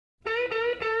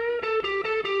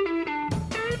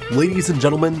Ladies and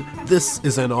gentlemen, this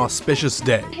is an auspicious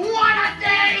day. What a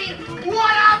day!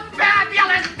 What a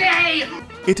fabulous day!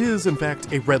 It is, in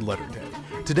fact, a red letter day.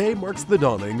 Today marks the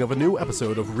dawning of a new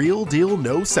episode of Real Deal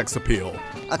No Sex Appeal.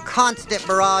 A constant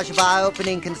barrage of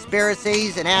eye-opening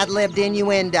conspiracies and ad-libbed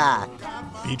innuendo.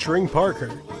 Featuring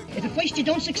Parker. If at first you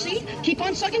don't succeed, keep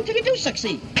on sucking till you do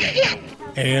succeed. Yeah.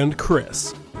 And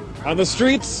Chris. On the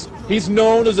streets, he's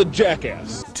known as a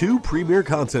jackass. Two premier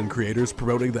content creators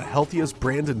promoting the healthiest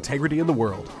brand integrity in the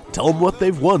world. Tell them what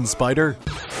they've won, Spider.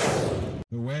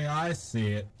 The way I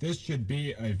see it, this should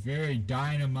be a very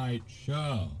dynamite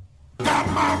show.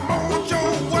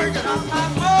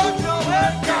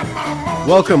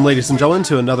 Welcome, ladies and gentlemen,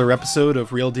 to another episode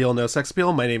of Real Deal No Sex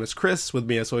Appeal. My name is Chris. With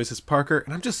me, as always, is Parker,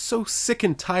 and I'm just so sick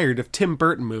and tired of Tim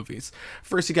Burton movies.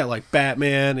 First, you got like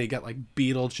Batman, you got like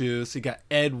Beetlejuice, you got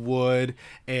Ed Wood,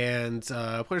 and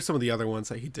what are some of the other ones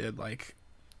that he did, like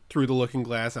Through the Looking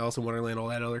Glass, Alice in Wonderland, all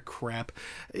that other crap.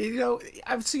 You know,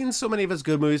 I've seen so many of his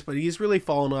good movies, but he's really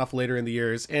fallen off later in the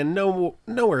years, and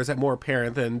nowhere is that more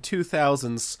apparent than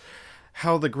 2000's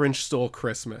How the Grinch Stole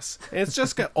Christmas. And it's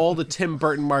just got all the Tim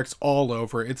Burton marks all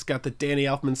over. It's got the Danny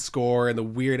Elfman score and the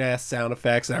weird-ass sound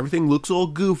effects, and everything looks all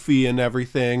goofy and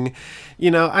everything. You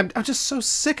know, I'm just so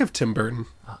sick of Tim Burton.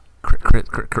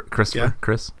 Christopher, Yeah?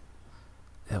 Chris,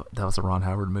 that was a Ron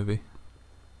Howard movie.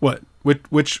 What?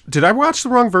 Which did I watch the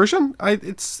wrong version?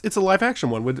 It's a live-action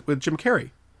one with Jim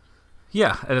Carrey.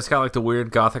 Yeah, and it's got like the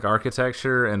weird gothic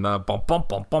architecture and the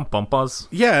bump buzz.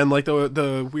 Yeah, and like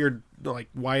the weird like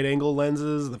wide angle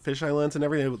lenses, the fisheye lens and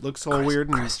everything. It looks all weird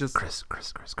and it's just Chris.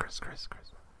 It's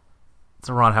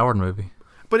a Ron Howard movie.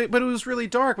 But it was really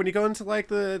dark when you go into like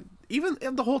the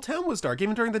whole town was dark.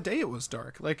 Even during the day it was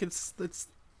dark. Like it's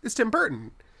Tim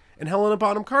Burton, and Helena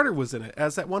Bonham Carter was in it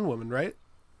as that one woman, right?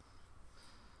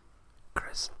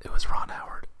 Chris, it was Ron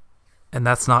Howard, and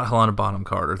that's not Helena Bonham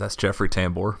Carter. That's Jeffrey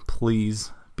Tambor.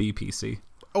 Please be PC.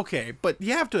 Okay, but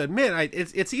you have to admit,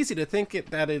 it's easy to think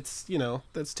that it's, you know,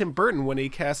 that's Tim Burton when he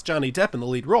cast Johnny Depp in the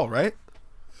lead role, right?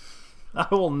 I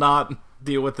will not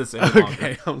deal with this any longer.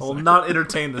 Okay, I will not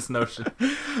entertain this notion.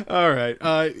 All right.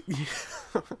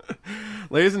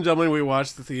 Ladies and gentlemen, we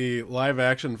watched the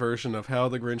live-action version of How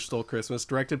the Grinch Stole Christmas,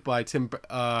 directed by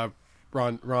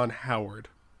Ron Howard.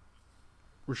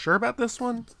 We're sure about this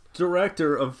one?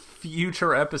 Director of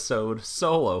future episode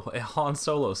Solo, a Han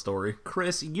Solo story.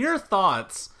 Chris, your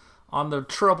thoughts on the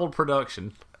troubled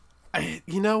production?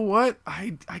 You know what?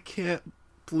 I can't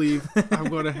believe I'm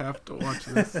going to have to watch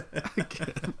this. I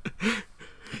can't.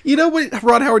 You know what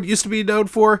Ron Howard used to be known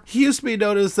for? He used to be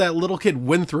known as that little kid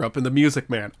Winthrop in The Music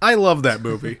Man. I love that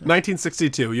movie.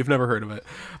 1962. You've never heard of it.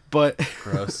 But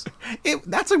Gross.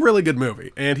 That's a really good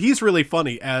movie. And he's really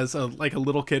funny as a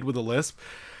little kid with a lisp.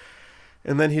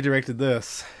 And then he directed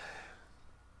this.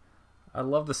 I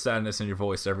love the sadness in your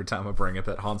voice every time I bring up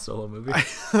that Han Solo movie.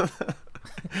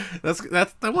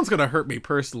 That one's going to hurt me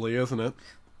personally, isn't it?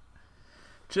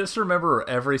 Just remember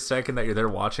every second that you're there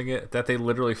watching it, that they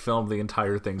literally filmed the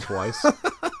entire thing twice.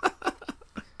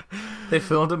 They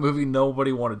filmed a movie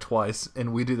nobody wanted twice,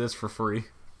 and we do this for free.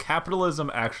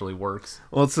 Capitalism actually works.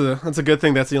 Well, that's a good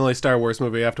thing. That's the only Star Wars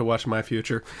movie I have to watch in my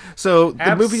future. So the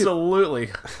Absolutely.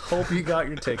 Hope you got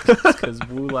your tickets, because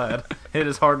woo lad, it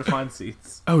is hard to find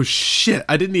seats. Oh shit!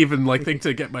 I didn't even think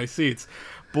to get my seats.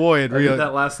 Boy, I did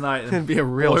that last night. It'd be a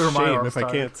real boy, were my shame arms if I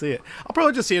tired. can't see it. I'll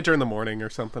probably just see it during the morning or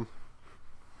something.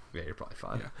 Yeah, you're probably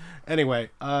fine. Yeah. Anyway,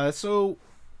 so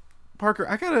Parker,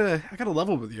 I gotta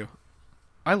level with you.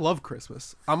 I love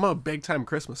Christmas. I'm a big time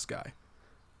Christmas guy.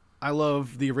 I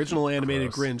love the original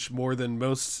animated Gross. Grinch more than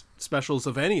most specials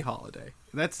of any holiday.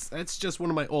 That's just one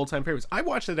of my all-time favorites. I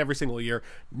watch it every single year.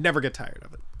 Never get tired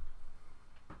of it.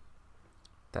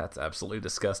 That's absolutely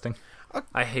disgusting.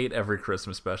 I hate every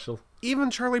Christmas special.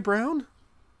 Even Charlie Brown?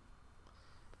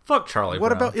 Fuck Charlie What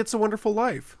Brown. about It's a Wonderful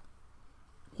Life?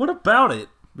 What about it?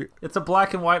 It's a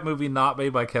black and white movie not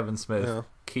made by Kevin Smith. Yeah.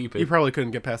 Keep it. You probably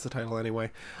couldn't get past the title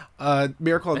anyway.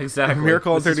 Miracle on Exactly.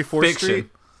 Miracle on This is 34th fiction. Street.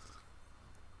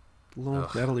 Little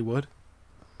Natalie Wood.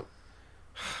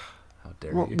 How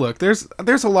dare Well, you? look, there's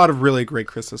a lot of really great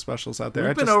Christmas specials out there.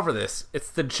 We've been over this. It's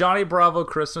the Johnny Bravo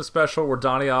Christmas special where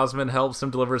Donny Osmond helps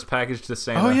him deliver his package to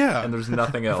Santa. Oh, yeah. And there's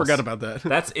nothing else. I forgot about that.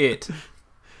 That's it.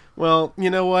 Well, you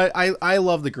know what? I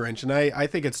love The Grinch, and I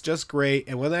think it's just great.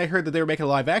 And when I heard that they were making a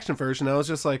live-action version, I was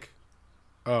just like,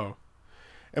 oh.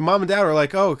 And Mom and Dad were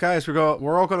like, oh, guys, we're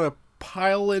all going to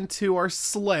pile into our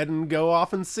sled and go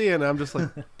off and see it. And I'm just like,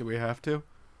 do we have to?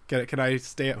 Can I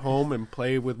stay at home and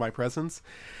play with my presents?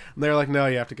 And they're like, no,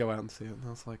 you have to go out and see it. And I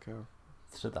was like, oh.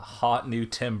 To the hot new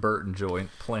Tim Burton joint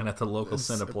playing at the local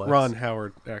Cineplex. Ron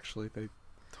Howard, actually. They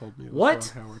told me it was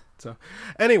What? Ron Howard. So,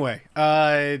 anyway,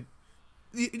 the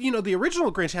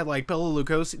original Grinch had like Bela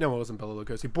Lugosi. No, it wasn't Bela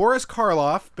Lugosi. Boris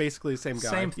Karloff, basically the same guy.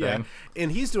 Same thing. Yeah.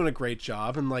 And he's doing a great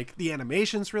job. And like the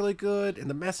animation's really good, and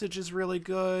the message is really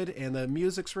good, and the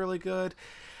music's really good.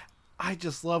 I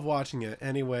just love watching it.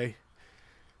 Anyway,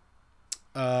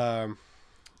 so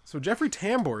Jeffrey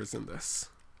Tambor is in this.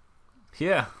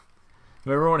 Yeah.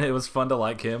 Remember when it was fun to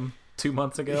like him 2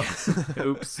 months ago?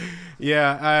 Oops.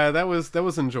 Yeah, that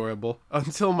was enjoyable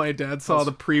until my dad saw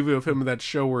the preview of him in that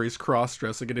show where he's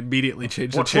cross-dressing and immediately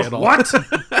changed the channel. What?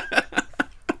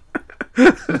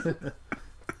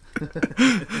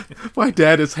 My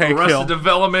dad is Hank Arrested Hill.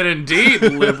 Development indeed,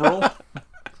 liberal.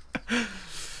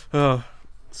 Oh.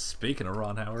 Speaking of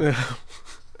Ron Howard.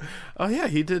 Oh yeah,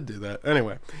 he did do that.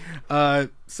 Anyway,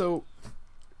 so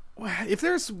if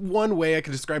there's one way I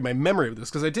could describe my memory of this,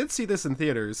 because I did see this in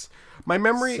theaters, my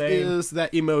memory Same. is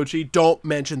that emoji. Don't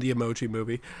mention the Emoji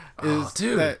Movie.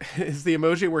 Dude. That is the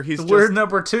emoji where he's We're just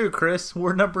number 2, Chris.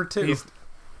 We're number 2. he's-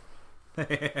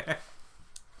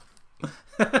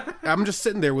 I'm just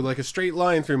sitting there with like a straight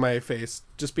line through my face,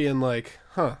 just being like,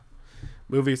 huh,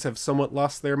 movies have somewhat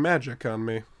lost their magic on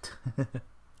me.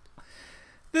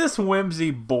 This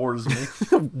whimsy bores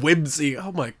me. Whimsy.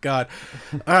 Oh my god.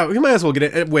 We might as well get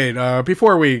it. Wait,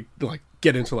 before we like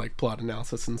get into like plot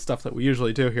analysis and stuff that we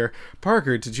usually do here,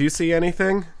 Parker, did you see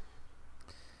anything?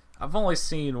 I've only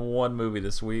seen one movie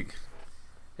this week.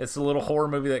 It's a little horror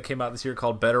movie that came out this year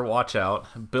called Better Watch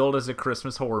Out, billed as a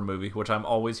Christmas horror movie, which I'm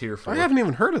always here for. I haven't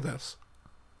even heard of this.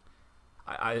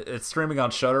 It's streaming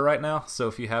on Shudder right now, so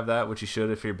if you have that, which you should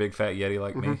if you're a big fat Yeti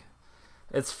like me,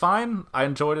 it's fine. I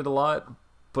enjoyed it a lot,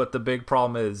 but the big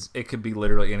problem is it could be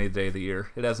literally any day of the year.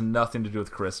 It has nothing to do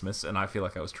with Christmas, and I feel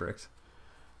like I was tricked.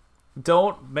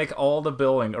 Don't make all the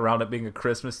billing around it being a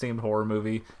Christmas-themed horror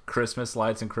movie, Christmas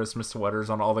lights and Christmas sweaters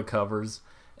on all the covers,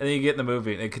 and then you get in the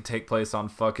movie and it could take place on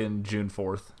fucking June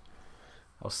 4th.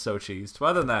 I was so cheesed. But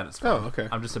other than that, it's fine. Oh, okay.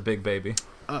 I'm just a big baby.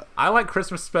 I like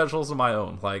Christmas specials of my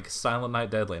own, like Silent Night,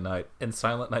 Deadly Night, and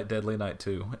Silent Night, Deadly Night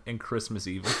 2, and Christmas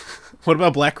Eve. What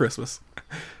about Black Christmas?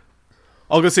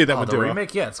 I'll go see that with The Duo.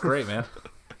 remake? Yeah, it's great, man.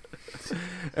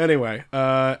 Anyway,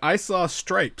 I saw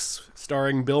Stripes,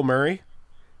 starring Bill Murray,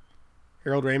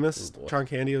 Harold Ramis, John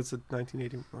Candy. It's a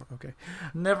 1980. Oh, okay.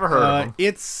 Never heard of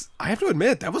him. I have to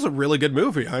admit, that was a really good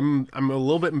movie. I'm a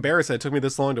little bit embarrassed that it took me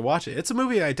this long to watch it. It's a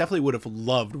movie I definitely would have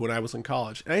loved when I was in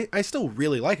college. And I still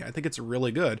really like it. I think it's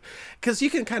really good. Because you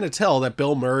can kind of tell that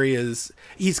Bill Murray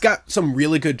he's got some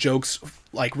really good jokes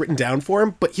like written down for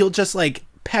him, but he'll just like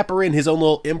pepper in his own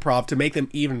little improv to make them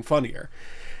even funnier.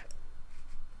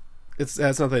 It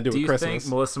has nothing to do Do with you Christmas. think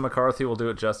Melissa McCarthy will do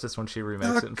it justice when she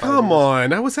remakes it in 5 Come years?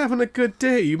 on. I was having a good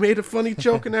day. You made a funny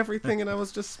joke and everything, and I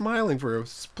was just smiling for a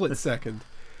split second.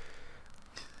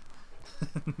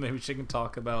 Maybe she can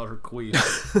talk about her queen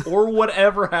or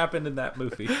whatever happened in that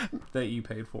movie that you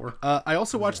paid for. I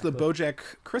also watched the BoJack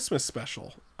Christmas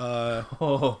special.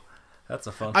 Oh, that's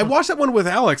a fun I one. watched that one with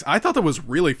Alex. I thought that was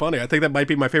really funny. I think that might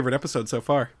be my favorite episode so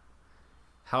far.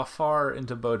 How far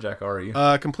into BoJack are you?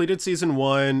 Completed season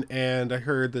 1, and I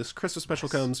heard this Christmas special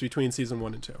comes between season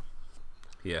 1 and 2.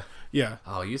 Yeah. Yeah.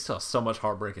 Oh, you still have so much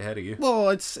heartbreak ahead of you. Well,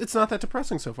 it's not that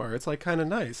depressing so far. It's like kind of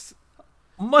nice.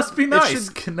 Must be nice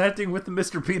should- connecting with the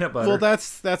Mr. Peanut Butter. Well,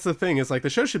 that's the thing. Is like the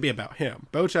show should be about him.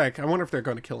 BoJack. I wonder if they're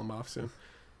going to kill him off soon.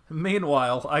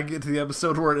 Meanwhile, I get to the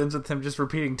episode where it ends with him just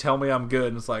repeating, "Tell me I'm good,"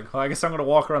 and it's like, well, I guess I'm going to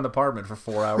walk around the apartment for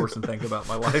 4 hours and think about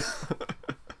my life.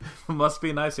 Must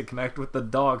be nice to connect with the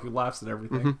dog who laughs at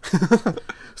everything.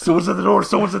 Someone's at the door.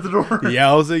 Someone's at the door.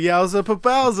 Yowza, yowza,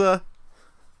 papowza.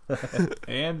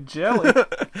 And jelly.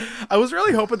 I was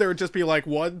really hoping there would just be like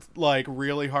one like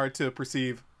really hard to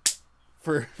perceive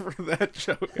for that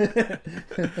joke.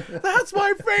 That's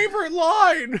my favorite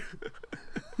line.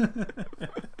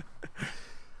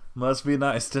 Must be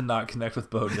nice to not connect with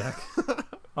BoJack.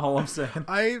 All I'm saying.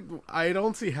 I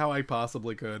don't see how I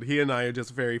possibly could. He and I are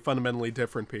just very fundamentally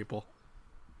different people.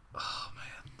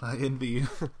 I envy you.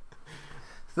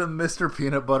 The Mr.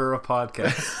 Peanut Butter of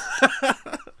podcasts.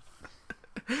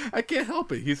 I can't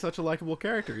help it. He's such a likable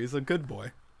character. He's a good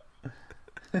boy.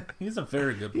 He's a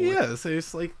very good boy. He is.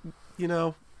 He's like,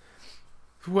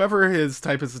 whoever his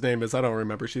type his name is, I don't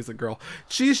remember. She's a girl.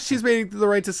 She's made the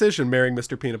right decision marrying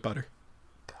Mr. Peanut Butter.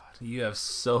 You have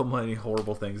so many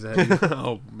horrible things ahead of you.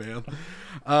 Oh man.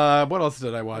 What else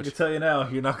did I I watch? can tell you now,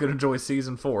 you're not going to enjoy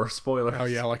season 4. Spoiler. Oh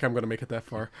yeah, like I'm gonna make it that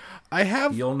far.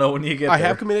 You'll know when you get I there.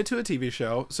 have committed to a TV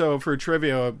show. So for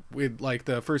trivia, with like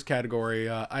the first category,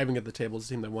 Ivan at the Table is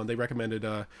the team that won. They recommended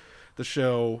the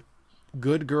show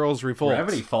Good Girls Revolt.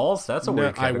 Gravity Falls? That's a No,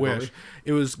 weird I category. wish.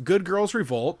 It was Good Girls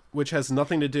Revolt, which has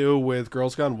nothing to do with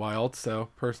Girls Gone Wild, so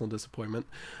personal disappointment.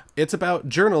 It's about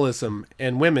journalism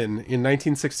and women in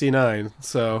 1969,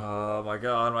 so... Oh my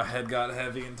god, my head got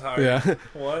heavy and tired. Yeah.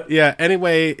 What? Yeah,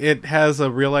 anyway, it has a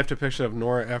real-life depiction of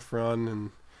Nora Ephron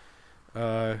and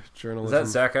Is journalism. that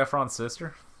Zac Efron's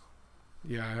sister?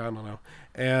 Yeah, I don't know.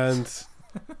 And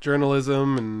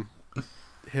journalism and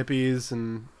hippies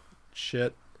and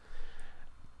shit.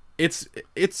 It's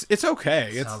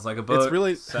okay. Sounds like a book. It's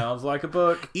really Sounds like a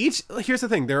book. Here's the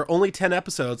thing. There are only 10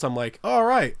 episodes. I'm like, all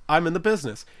right, I'm in the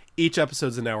business. Each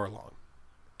episode's an hour long.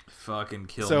 Fucking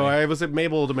kill So me. I was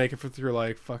able to make it through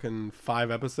like fucking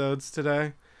 5 episodes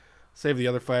today. Save the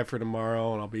other 5 for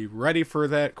tomorrow, and I'll be ready for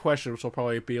that question, which will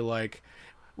probably be like,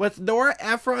 with Nora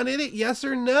Ephron in it, yes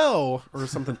or no? Or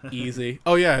something easy.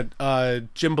 Oh yeah,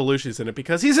 Jim Belushi's in it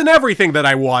because he's in everything that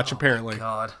I watch, apparently.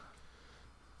 God.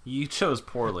 You chose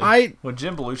poorly. When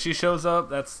Jim Belushi shows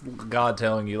up, that's God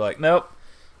telling you, like, nope.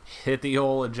 Hit the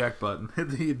old eject button. Hit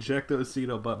the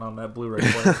ejecto-cito button on that Blu-ray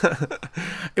player.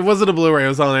 It wasn't a Blu-ray. It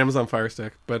was on Amazon Fire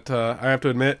Stick. But I have to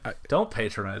admit... Don't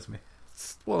patronize me.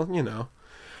 Well, you know.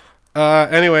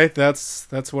 Anyway, that's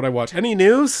what I watch. Any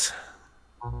news?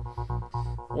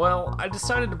 Well, I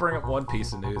decided to bring up one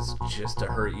piece of news just to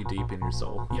hurt you deep in your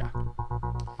soul. Yeah.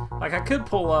 Like, I could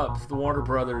pull up the Warner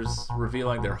Brothers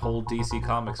revealing their whole DC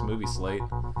Comics movie slate,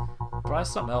 but I have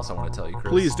something else I want to tell you, Chris.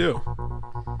 Please do.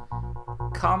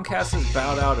 Comcast has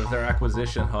bowed out of their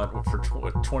acquisition hunt for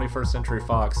 21st Century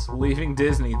Fox, leaving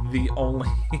Disney the only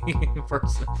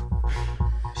person.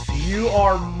 You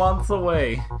are months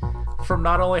away from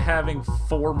not only having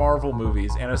 4 Marvel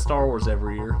movies and a Star Wars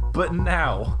every year, but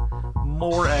now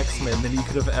more X-Men than you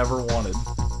could have ever wanted.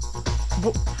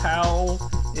 How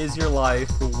is your life?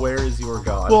 Where is your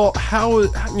God? Well,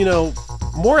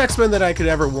 more X-Men than I could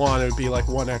ever want, it would be like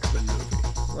one X-Men movie.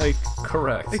 Like,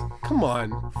 correct. Come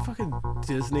on. Fucking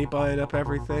Disney buying up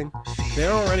everything. They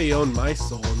already own my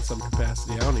soul in some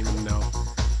capacity. I don't even know.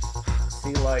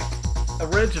 See, like,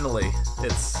 originally,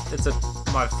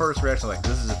 my first reaction, like,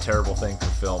 this is a terrible thing for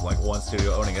film, like, one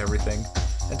studio owning everything,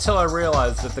 until I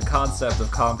realized that the concept of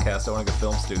Comcast owning a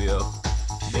film studio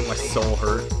made my soul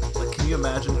hurt. Like, can you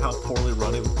imagine how poorly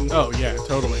run it would be? Oh, yeah,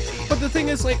 totally. But the thing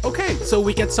is, like, okay, so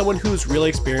we get someone who's really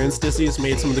experienced. Disney's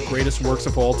made some of the greatest works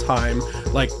of all time,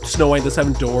 like Snow White and the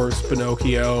Seven Dwarfs,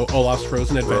 Pinocchio, Olaf's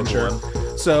Frozen Adventure.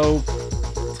 So,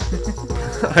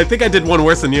 I think I did one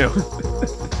worse than you.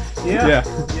 Yeah.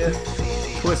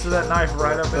 Twisted that knife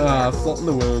right up in there. Salt in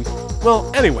the wound.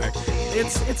 Well, anyway,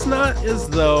 it's not as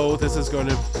though this is going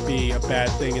to be a bad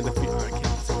thing in the future. I can't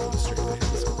say it with a straight face.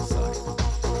 This is going to suck.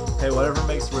 Hey, whatever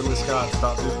makes Ridley Scott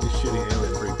stop doing these shitty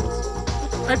Alien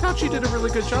prequels. I thought she did a really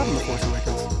good job in The Force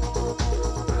Awakens.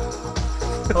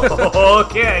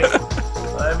 Okay.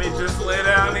 Let me just lay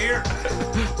down here.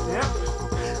 Yep.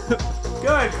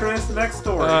 Go ahead, Chris. Next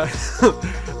story. I'm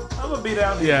going to be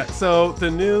down here. Yeah, so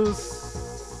the news...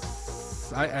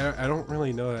 I don't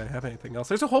really know that I have anything else.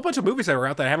 There's a whole bunch of movies that are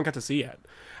out that I haven't got to see yet.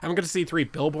 I haven't got to see 3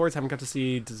 Billboards. Haven't got to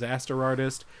see Disaster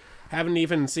Artist. Haven't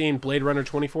even seen Blade Runner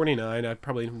 2049. I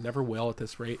probably never will at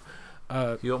this rate.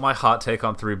 You want my hot take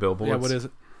on 3 Billboards? Yeah, what is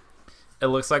it? It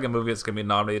looks like a movie that's going to be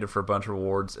nominated for a bunch of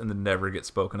awards and then never get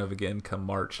spoken of again come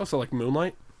March. Also, like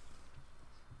Moonlight?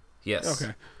 Yes.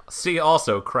 Okay. See,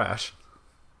 also, Crash.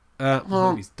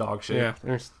 Well, movie's dog shit. Yeah,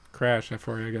 there's Crash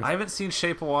for you, I guess. I haven't seen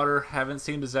Shape of Water, haven't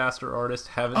seen Disaster Artist,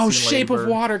 haven't Oh, seen Shape Lady of Bird.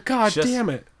 Water. God damn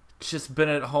it. Just been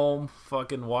at home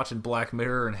fucking watching Black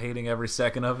Mirror and hating every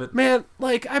second of it. Man,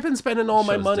 like, I've been spending all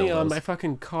my Shows money on dildos. my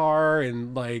fucking car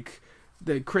and, like,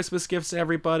 the Christmas gifts to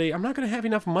everybody. I'm not going to have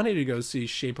enough money to go see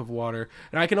Shape of Water.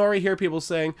 And I can already hear people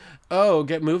saying, oh,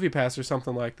 get Movie Pass or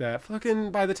something like that. Fucking,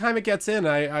 by the time it gets in,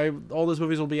 all those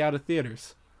movies will be out of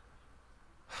theaters.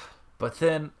 But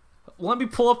then, let me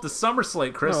pull up the summer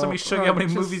slate, Chris. No, Let me show you how many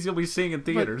just- movies you'll be seeing in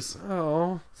theaters.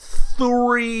 Oh.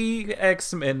 3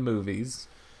 X-Men movies.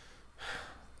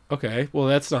 Okay, well,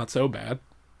 that's not so bad.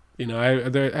 You know,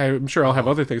 I'm sure I'll have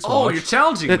other things to Oh, watch. you're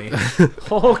challenging me.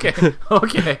 Okay.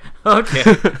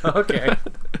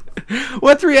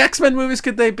 What 3 X-Men movies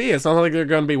could they be? It's not like they're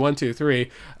going to be 1, 2, 3.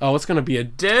 Oh, it's going to be a...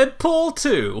 Deadpool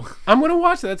 2. I'm going to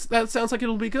watch that. That sounds like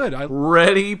it'll be good.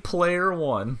 Ready Player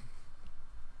One.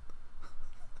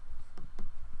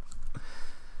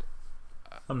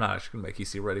 I'm not actually going to make you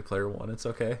see Ready Player One. It's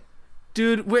okay.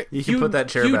 Dude, You can put that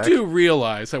chair back. You do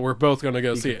realize that we're both going to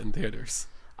go see it in theaters.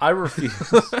 I refuse.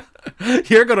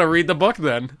 You're going to read the book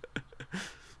then.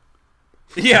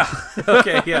 Yeah.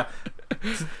 Okay, yeah.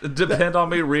 Depend on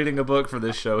me reading a book for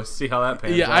this show. See how that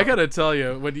pans out. Yeah, I gotta tell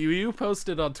you, when you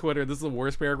posted on Twitter, this is the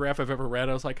worst paragraph I've ever read.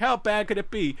 I was like, how bad could it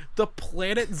be? The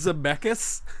planet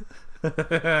Zemeckis?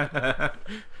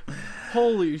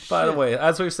 Holy shit. By the way,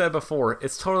 as we've said before,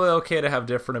 it's totally okay to have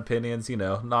different opinions. You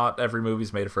know, not every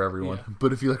movie's made for everyone. Yeah.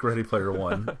 But if you like Ready Player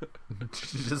One,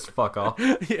 just fuck off.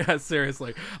 Yeah,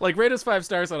 seriously. Like, rate us 5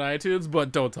 stars on iTunes,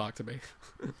 but don't talk to me.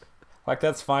 Like,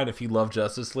 that's fine if you love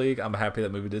Justice League. I'm happy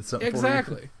that movie did something for you.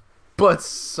 Exactly. But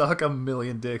suck a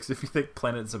million dicks if you think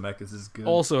Planet Zemeckis is good.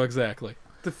 Also, exactly.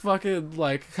 The fucking,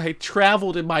 like, I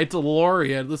traveled in my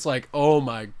DeLorean. It's like, oh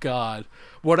my god.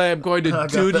 What I am going to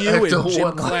do to you in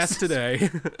gym class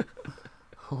today.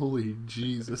 Holy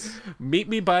Jesus. Meet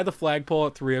me by the flagpole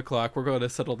at 3 o'clock. We're going to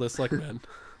settle this like men.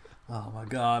 Oh my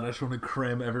god, I just want to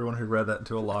cram everyone who read that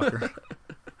into a locker.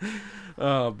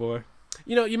 Oh boy.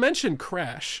 You know, you mentioned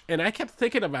Crash, and I kept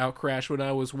thinking about Crash when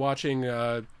I was watching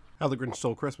How the Grinch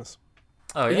Stole Christmas.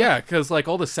 Oh, yeah, because like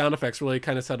all the sound effects really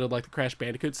kind of sounded like the Crash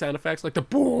Bandicoot sound effects, like the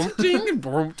boom, ding, and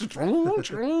boom,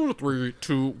 3,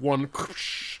 2, 1.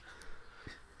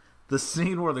 The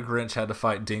scene where the Grinch had to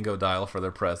fight Dingo Dial for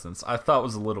their presents, I thought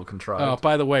was a little contrived. Oh,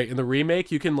 by the way, in the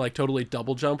remake, you can like totally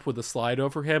double jump with a slide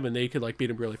over him, and they could like beat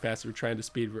him really fast. They're trying to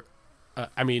speed.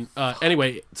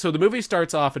 Anyway, so the movie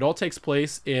starts off. It all takes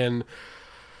place in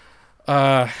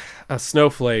a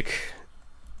snowflake.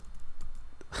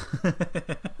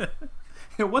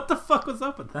 What the fuck was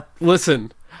up with that?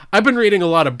 Listen, I've been reading a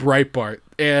lot of Breitbart,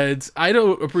 and I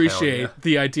don't appreciate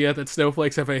the idea that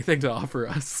snowflakes have anything to offer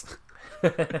us.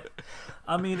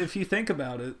 I mean, if you think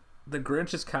about it, the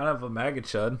Grinch is kind of a MAGA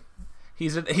chud.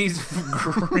 He's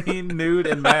green, nude,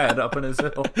 and mad up in his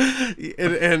hill.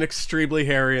 And extremely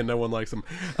hairy, and no one likes him.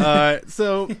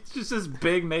 So he's just this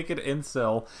big, naked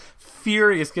incel,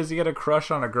 furious because he had a crush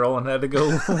on a girl and had to go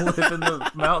live in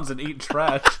the mountains and eat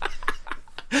trash.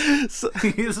 So,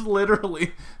 he's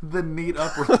literally the neat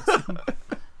uprising.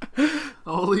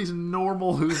 All these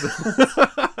normal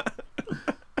Whovies.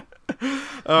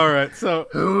 All right, so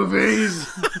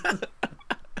Whovies.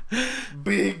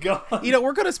 Be gone. You know,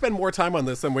 we're going to spend more time on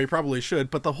this than we probably should,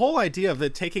 but the whole idea of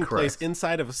it taking place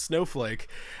inside of a snowflake.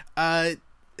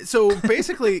 So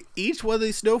basically, each one of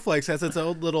these snowflakes has its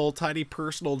own little tiny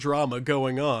personal drama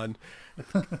going on.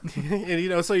 And, you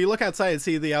know, so you look outside and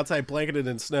see the outside blanketed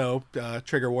in snow.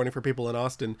 Trigger warning for people in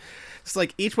Austin. It's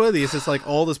like each one of these is like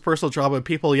all this personal drama,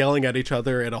 people yelling at each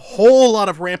other, and a whole lot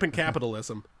of rampant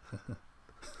capitalism.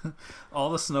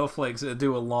 All the snowflakes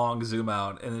do a long zoom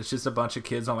out, and it's just a bunch of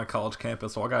kids on a college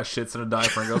campus. One guy shits in a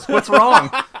diaper and goes, "What's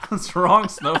wrong? What's wrong,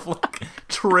 snowflake?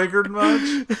 Triggered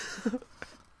much?"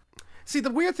 See, the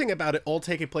weird thing about it all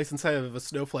taking place inside of a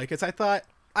snowflake is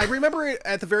I remember it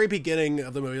at the very beginning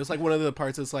of the movie. It was like one of the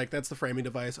parts is like, that's the framing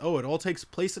device. Oh, it all takes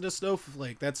place in a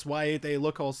snowflake. That's why they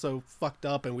look all so fucked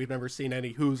up, and we've never seen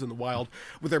any Who's in the wild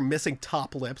with their missing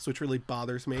top lips, which really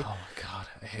bothers me. Oh my god,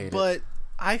 I hate it. But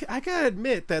I gotta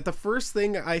admit that the first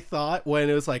thing I thought when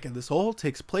it was like, and this all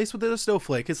takes place within a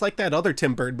snowflake, it's like that other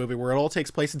Tim Burton movie where it all takes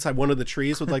place inside one of the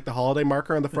trees with like the holiday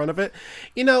marker on the front of it.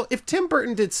 You know, if Tim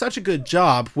Burton did such a good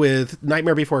job with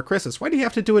Nightmare Before Christmas, why do you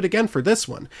have to do it again for this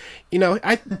one? You know,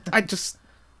 I just...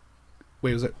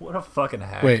 Wait, was it? What a fucking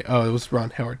hack. Wait, oh, it was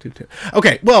Ron Howard too.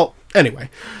 Okay, well,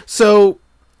 anyway, so...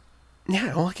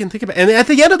 Yeah, all I can think about. And at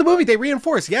the end of the movie, they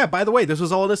reinforce, yeah, by the way, this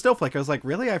was all in a snowflake. I was like,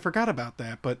 really? I forgot about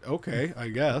that, but okay, I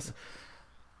guess.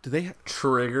 Do they...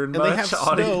 Triggered and much, they have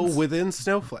audience? snow within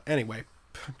snowflake. Anyway,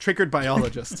 triggered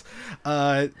biologists.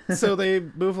 So they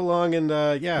move along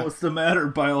and, yeah. What's the matter,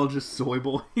 biologist soy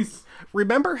boys?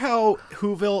 Remember how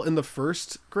Whoville in the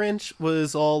first Grinch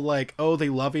was all like, oh, they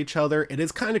love each other? It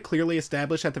is kind of clearly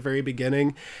established at the very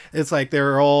beginning. It's like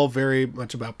they're all very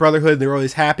much about brotherhood. They're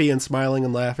always happy and smiling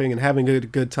and laughing and having a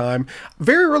good time.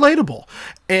 Very relatable.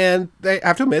 And they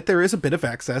have to admit there is a bit of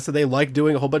excess, and they like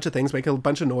doing a whole bunch of things, making a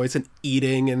bunch of noise and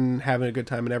eating and having a good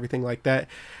time and everything like that.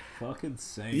 Fucking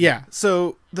same. Yeah,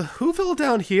 so the Whoville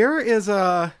down here is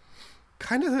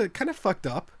kind of fucked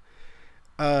up.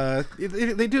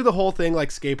 They do the whole thing like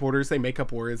skateboarders. They make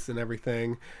up words and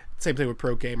everything. Same thing with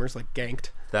pro gamers, like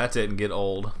ganked. That didn't get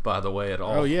old, by the way, at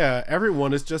all. Oh yeah,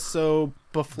 everyone is just so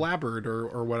beflabbered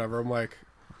or whatever. I'm like,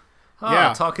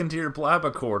 yeah, talking to your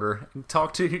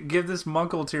blabbercorder. Give this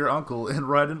munkle to your uncle and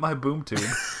ride in my boom tube.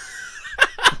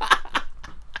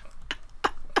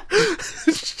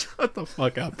 Shut the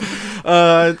fuck up.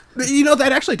 You know,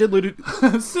 that actually did lead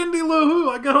to... Cindy Lou Who,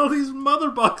 I got all these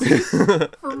mother boxes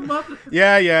for mother.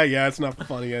 Yeah, it's not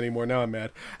funny anymore. Now I'm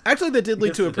mad. Actually, that did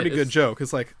lead to a pretty good joke.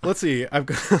 It's like, let's see, I've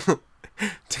got...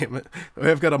 Damn it.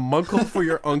 I've got a munkle for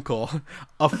your uncle,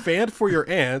 a fan for your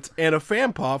aunt, and a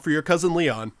fan paw for your cousin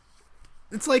Leon.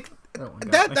 It's like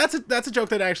that's a joke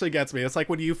that actually gets me. It's like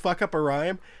when you fuck up a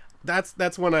rhyme,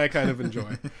 that's when I kind of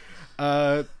enjoy.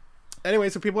 Anyway,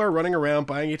 so people are running around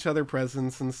buying each other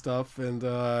presents and stuff,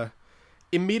 and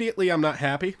immediately I'm not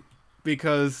happy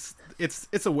because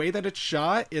it's a way that it's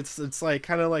shot. It's like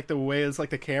kind of like the way it's like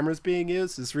the camera's being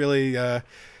used is really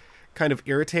kind of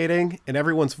irritating, and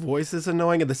everyone's voice is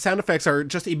annoying, and the sound effects are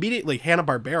just immediately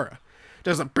Hanna-Barbera.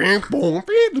 There's a bing, boom,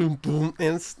 boom, boom,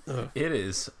 and it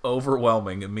is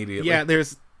overwhelming immediately. Yeah,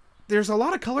 there's a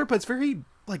lot of color, but it's very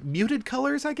like muted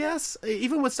colors, I guess.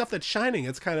 Even with stuff that's shining,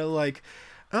 it's kind of like,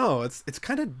 oh, it's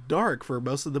kind of dark for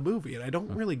most of the movie, and I don't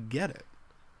really get it.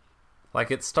 Like,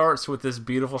 it starts with this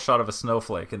beautiful shot of a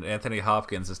snowflake, and Anthony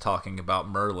Hopkins is talking about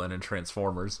Merlin and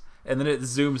Transformers, and then it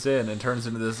zooms in and turns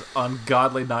into this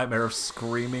ungodly nightmare of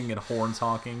screaming and horns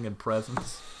honking and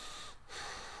presents.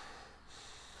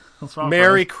 What's wrong?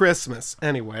 Merry Christmas.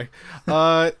 Anyway,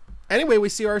 we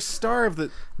see our star of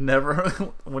the. Never,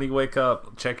 when you wake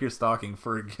up, check your stocking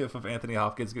for a gif of Anthony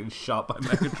Hopkins getting shot by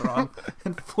Megatron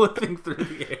and flipping through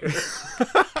the air.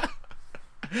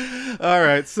 All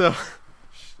right, so.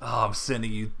 Oh, I'm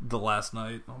sending you The Last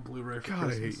Night on Blu-ray for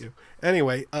Christmas. I hate you.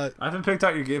 Anyway, I haven't picked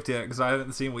out your gift yet because I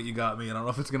haven't seen what you got me, and I don't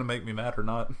know if it's going to make me mad or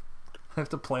not. I have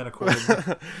to plan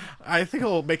accordingly. I think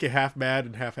it'll make you half mad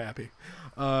and half happy.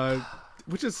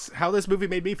 Which is how this movie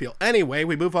made me feel. Anyway,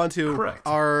 we move on to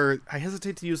our, I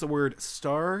hesitate to use the word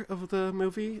star of the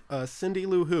movie, Cindy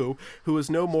Lou who is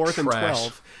no more than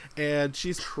 12. And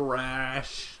she's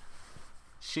trash.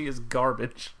 She is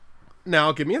garbage.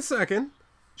 Now, give me a second.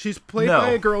 She's played by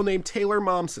a girl named Taylor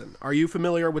Momsen. Are you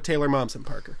familiar with Taylor Momsen,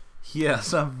 Parker?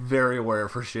 Yes, I'm very aware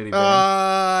of her shitty band.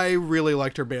 I really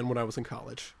liked her band when I was in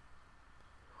college.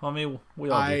 I mean,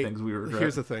 we all do things we regret.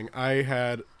 Here's the thing.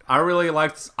 I really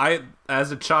liked...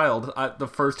 as a child, the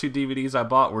first 2 DVDs I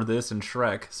bought were this and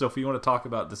Shrek. So if you want to talk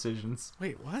about decisions...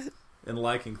 Wait, what? And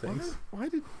liking things. Why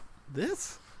did...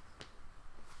 This?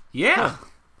 Yeah. Huh.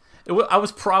 I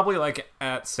was probably like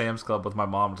at Sam's Club with my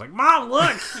mom. It's like, Mom,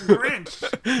 look, Grinch.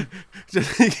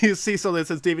 You see something that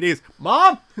says DVDs.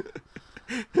 Mom,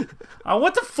 I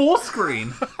want the full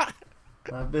screen.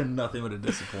 I've been nothing but a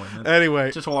disappointment.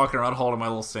 Anyway, just walking around holding my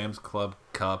little Sam's Club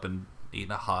cup and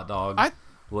eating a hot dog.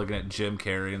 Looking at Jim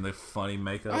Carrey and the funny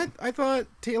makeup. I thought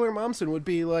Taylor Momsen would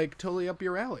be like totally up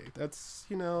your alley. That's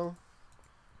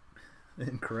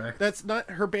incorrect. That's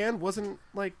not, her band wasn't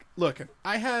like, look,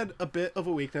 I had a bit of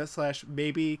a weakness /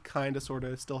 maybe kind of sort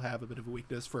of still have a bit of a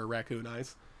weakness for Raccoon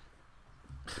Eyes.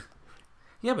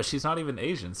 Yeah, but she's not even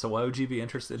Asian, so why would you be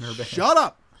interested in her band? Shut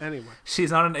up! Anyway. She's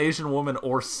not an Asian woman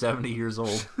or 70 years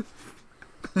old.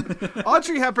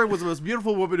 Audrey Hepburn was the most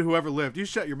beautiful woman who ever lived. You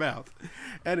shut your mouth.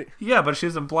 Yeah, but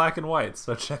she's in black and white,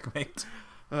 so checkmate.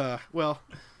 Well.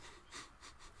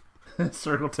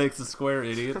 Circle takes the square,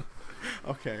 idiot.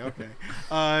 Okay.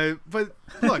 But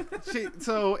look,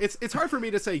 so it's hard for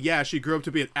me to say, yeah, she grew up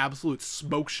to be an absolute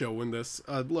smoke show in this,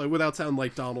 without sounding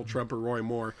like Donald Trump or Roy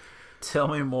Moore. Tell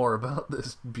me more about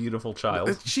this beautiful child.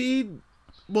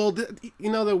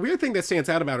 The weird thing that stands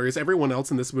out about her is everyone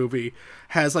else in this movie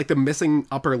has like the missing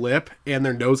upper lip and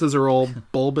their noses are all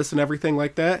bulbous and everything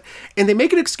like that. And they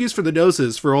make an excuse for the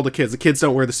noses for all the kids. The kids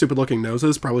don't wear the stupid looking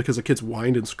noses, probably because the kids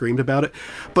whined and screamed about it.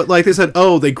 But like they said,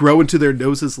 they grow into their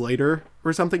noses later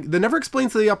or something. They never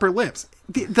explains the upper lips.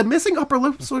 The missing upper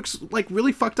lips looks like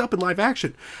really fucked up in live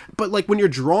action. But like when you're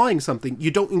drawing something,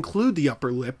 you don't include the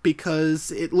upper lip because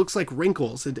it looks like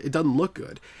wrinkles. It doesn't look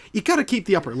good. You got to keep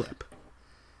the upper lip.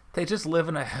 They just live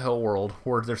in a hell world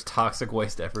where there's toxic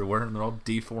waste everywhere and they're all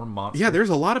deformed monsters. Yeah, there's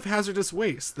a lot of hazardous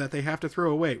waste that they have to throw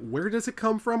away. Where does it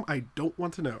come from? I don't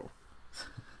want to know.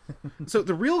 So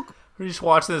the real... We're just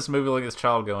watching this movie like this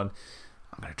child going,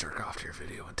 I'm going to jerk off to your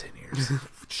video in 10 years.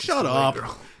 Shut up.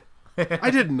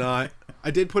 I did not.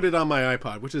 I did put it on my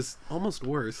iPod, which is almost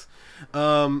worse.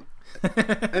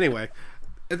 Anyway,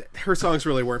 her songs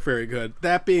really weren't very good.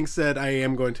 That being said, I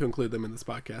am going to include them in this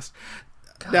podcast.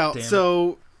 God now,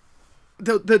 so...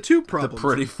 The two problems. The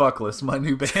Pretty Fuckless, my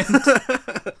new band.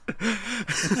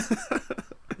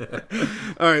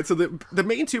 All right, so the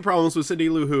main two problems with Cindy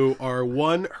Lou Who are,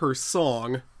 one, her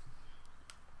song.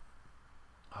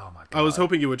 Oh my god! I was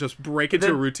hoping you would just break into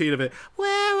a routine of it.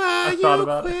 Where are you,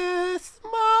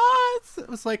 Christmas? It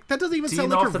was like, that doesn't even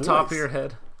sound like her voice. Do you know off the top of your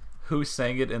head who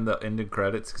sang it in the ending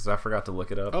credits? Because I forgot to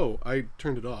look it up. Oh, I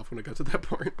turned it off when it got to that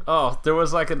point. Oh, there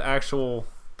was like an actual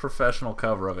professional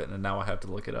cover of it, and now I have to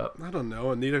look it up. I don't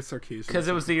know. Anita Sarkeesian. Because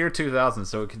it was the year 2000,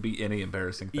 so it could be any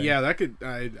embarrassing thing. Yeah, that could.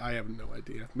 I have no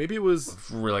idea. Maybe it was.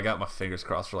 Really got my fingers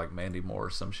crossed for like Mandy Moore or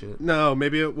some shit. No,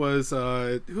 maybe it was.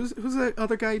 Who's that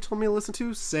other guy you told me to listen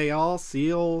to?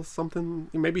 Seal something.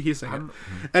 Maybe he's saying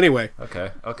it. Anyway.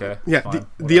 Okay. Yeah. Fine,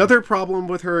 the other problem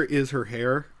with her is her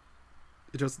hair.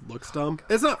 It just looks dumb.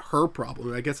 It's not her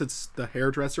problem. I guess it's the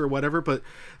hairdresser or whatever, but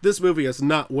this movie is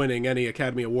not winning any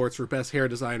Academy Awards for Best Hair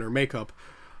Design or Makeup,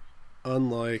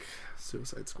 unlike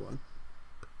Suicide Squad.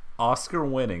 Oscar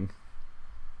winning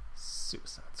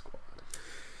Suicide Squad.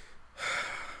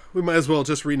 We might as well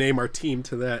just rename our team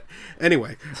to that.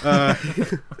 Anyway,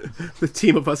 the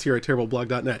team of us here at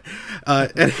terribleblog.net.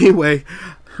 Anyway,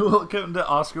 welcome to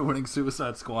Oscar-winning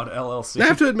Suicide Squad LLC. I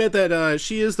have to admit that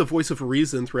she is the voice of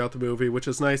reason throughout the movie, which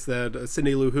is nice that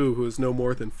Cindy Lou Who is no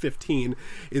more than 15,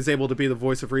 is able to be the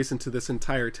voice of reason to this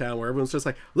entire town, where everyone's just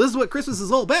like, this is what Christmas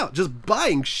is all about, just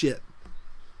buying shit.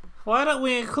 Why don't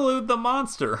we include the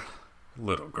monster?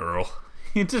 Little girl.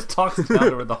 He just talks down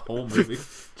to her the whole movie.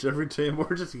 Jeffrey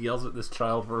Tambor just yells at this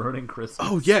child for ruining Christmas.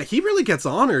 Oh yeah, he really gets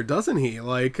honored, doesn't he?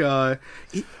 Like, are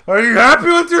you happy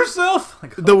with yourself?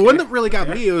 Like, the one that really got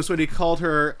me was when he called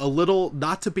her a little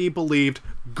not to be believed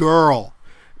girl.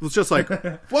 It was just like,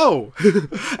 whoa,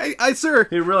 I sir.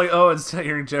 He really it's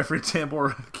hearing Jeffrey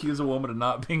Tambor accuse a woman of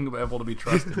not being able to be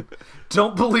trusted.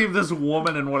 Don't believe this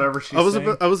woman and whatever she's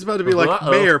saying. I was about to be like,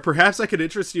 Mayor, perhaps I could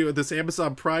interest you in this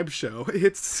Amazon Prime show.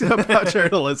 It's about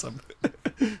journalism.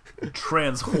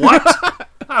 Trans what?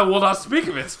 I will not speak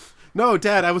of it. No,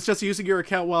 Dad, I was just using your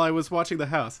account while I was watching The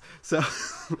House. So,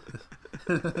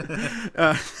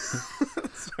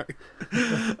 sorry.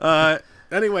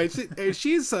 Anyway,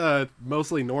 she's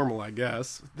mostly normal, I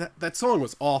guess. That song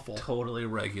was awful. Totally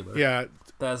regular. Yeah.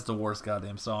 That's the worst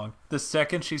goddamn song. The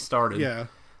second she started, yeah,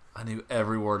 I knew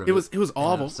every word of it. It was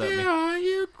awful. Where are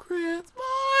you, Christmas?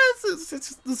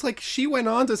 It's like she went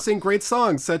on to sing great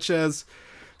songs, such as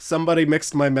Somebody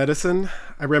Mixed My Medicine.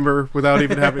 I remember without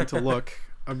even having to look.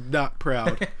 I'm not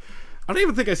proud. I don't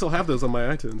even think I still have those on my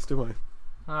iTunes, do I?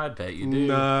 I bet you do.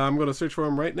 Nah, I'm going to search for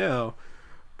them right now.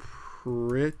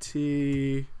 Nope,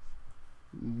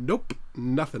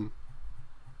 nothing.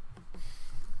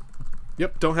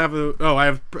 Yep, don't have I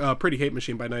have Pretty Hate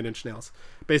Machine by Nine Inch Nails.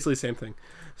 Basically same thing.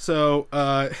 So,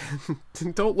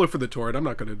 don't look for the torrent. I'm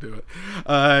not going to do it.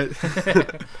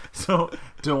 So,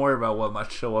 don't worry about what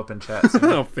might show up in chat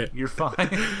soon. You're fine.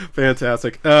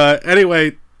 Fantastic.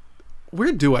 Anyway,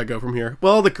 where do I go from here?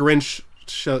 Well, the Grinch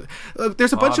show.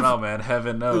 There's a bunch of... Oh, no, man.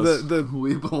 Heaven knows.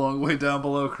 We belong way down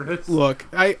below, Chris. Look,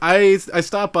 I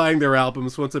stopped buying their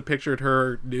albums once I pictured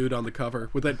her nude on the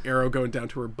cover with that arrow going down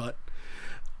to her butt.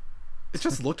 It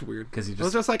just looked weird. I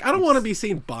was just like, I don't want to be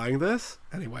seen buying this.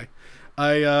 Anyway,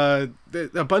 a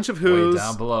bunch of Who's. Way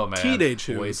down below, man. Teenage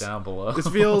Who's. Way down below. This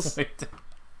feels...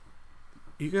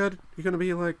 You good? You gonna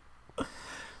be like...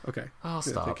 Okay. I'll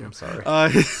stop. I'm sorry.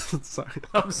 Sorry.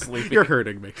 I'm sleeping. You're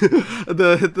hurting me.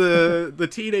 The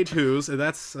Teenage Who's, and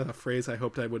that's a phrase I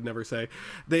hoped I would never say.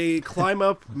 They climb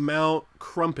up Mount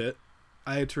Crumpet.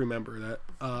 I had to remember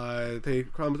that. They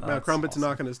climb up Mount Crumpet to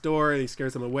knock on his door, and he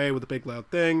scares them away with a big loud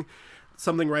thing.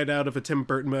 Something right out of a Tim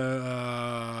Burton Ron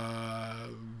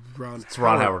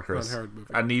Howard, Chris. Ron Howard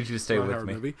movie. I need you to stay with Howard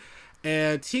me. Movie.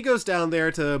 And he goes down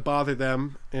there to bother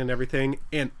them and everything.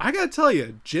 And I gotta tell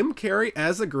you, Jim Carrey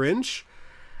as a Grinch,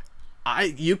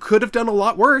 you could have done a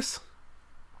lot worse.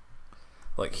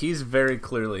 Like, he's very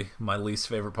clearly my least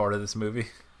favorite part of this movie.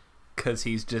 Because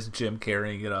he's just Jim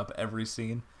carrying it up every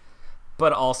scene.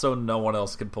 But also, no one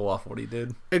else could pull off what he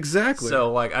did. Exactly.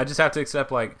 So, like, I just have to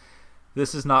accept, like,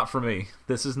 this is not for me.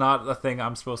 This is not a thing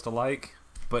I'm supposed to like.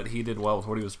 But he did well with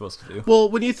what he was supposed to do. Well,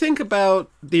 when you think about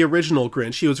the original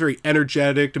Grinch, he was very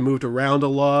energetic and moved around a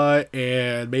lot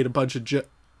and made a bunch of...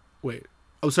 Wait.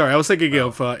 Oh, sorry. I was thinking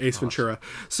of Ace Ventura.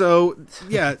 So,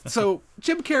 yeah. So,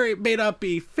 Jim Carrey may not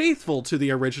be faithful to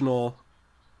the original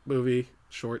movie,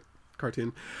 short,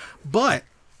 cartoon. But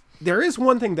there is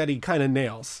one thing that he kind of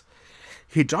nails.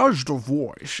 He does the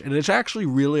voice, and it's actually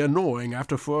really annoying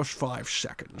after the first 5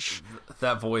 seconds.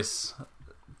 That voice...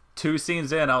 2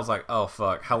 scenes in, I was like, oh,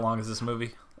 fuck. How long is this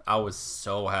movie? I was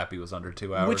so happy it was under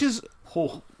 2 hours. Which is,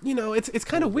 you know, it's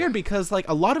kind of weird because, like,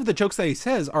 a lot of the jokes that he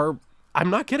says are,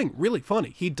 I'm not kidding, really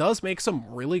funny. He does make some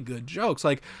really good jokes.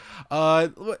 Like,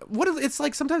 it's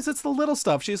like sometimes it's the little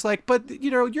stuff. She's like, but, you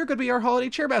know, you're going to be our holiday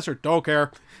cheermaster. Don't care.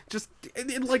 Just,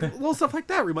 like, little stuff like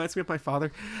that reminds me of my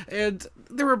father. And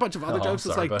there were a bunch of other jokes.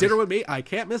 It's like, buddy. Dinner with me, I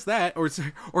can't miss that.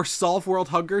 Or solve world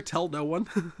hunger, tell no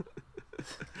one.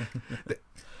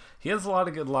 He has a lot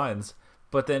of good lines,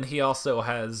 But then he also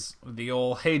has the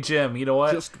old, hey, Jim, you know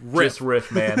what? Just riff. Just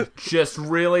riff, man.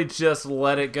 Just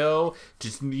let it go.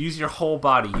 Just use your whole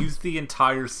body. Use the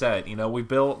entire set. You know, we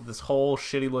built this whole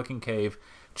shitty-looking cave.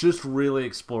 Just really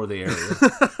explore the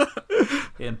area.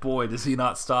 And boy, does he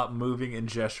not stop moving and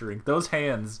gesturing. Those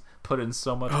hands put in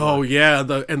so much work. Oh, yeah,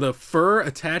 the fur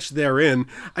attached therein.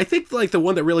 I think, like, the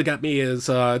one that really got me is,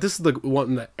 this is the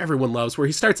one that everyone loves, where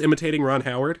he starts imitating Ron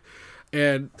Howard.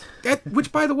 And that,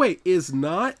 which, by the way, is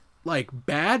not, like,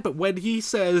 bad, but when he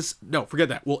says, no, forget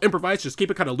that, we'll improvise, just keep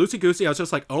it kind of loosey-goosey, I was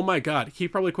just like, oh my god, he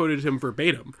probably quoted him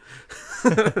verbatim.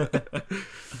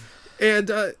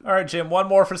 And, all right, Jim, one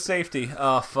more for safety.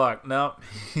 Oh, fuck, no.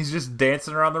 He's just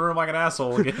dancing around the room like an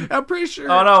asshole again. I'm pretty sure...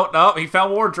 Oh, no, he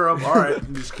found wardrobe. All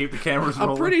right, just keep the cameras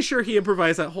rolling. I'm pretty sure he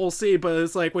improvised that whole scene, but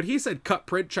it's like, when he said, cut,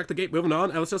 print, check the gate, moving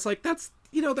on, I was just like, that's,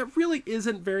 you know, that really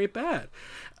isn't very bad.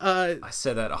 I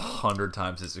said that 100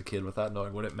 times as a kid without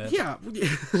knowing what it meant. Yeah.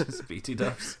 Just BT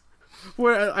dubs.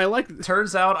 Well, I like...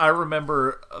 Turns out I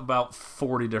remember about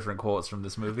 40 different quotes from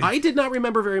this movie. I did not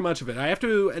remember very much of it. I have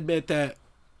to admit that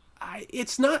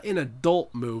it's not an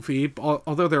adult movie,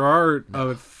 although there are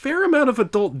a fair amount of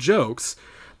adult jokes.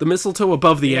 The mistletoe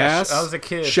above the ass. I was a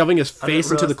kid. Shoving his face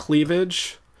into the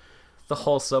cleavage. The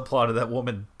whole subplot of that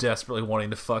woman desperately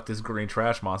wanting to fuck this green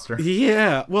trash monster.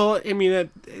 Yeah, well, I mean,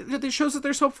 it shows that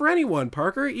there's hope for anyone,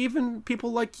 Parker. Even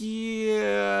people like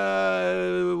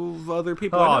other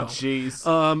people. Oh, jeez.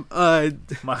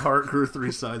 My heart grew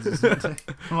 3 sizes.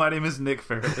 My name is Nick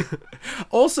Fairley.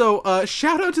 Also,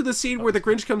 shout out to the scene where the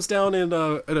Grinch comes down in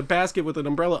a basket with an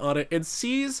umbrella on it and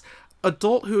sees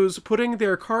adult who's putting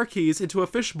their car keys into a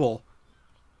fishbowl.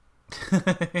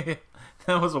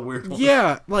 That was a weird one.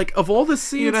 Yeah, like, of all the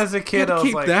scenes, even as a kid, I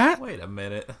was like, that? Wait a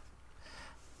minute.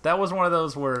 That was one of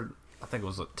those where, I think it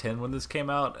was 10 when this came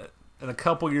out, and a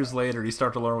couple years later, you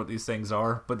start to learn what these things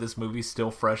are, but this movie's still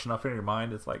fresh enough in your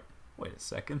mind, it's like, wait a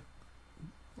second.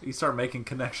 You start making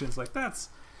connections like,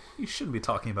 you shouldn't be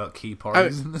talking about key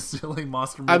parties in this silly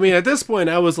monster movie. I mean, at this point,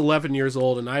 I was 11 years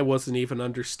old, and I wasn't even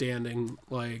understanding,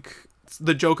 like...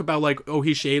 the joke about, like, oh,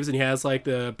 he shaves and he has, like,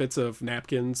 the bits of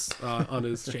napkins on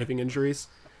his shaving injuries,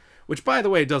 which, by the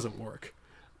way, doesn't work.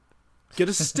 Get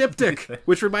a styptic,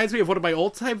 which reminds me of one of my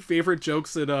old-time favorite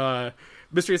jokes in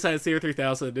Mystery Science Theater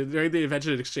 3000. During the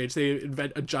Invention and Exchange, they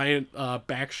invent a giant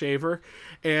back shaver,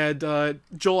 and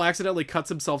Joel accidentally cuts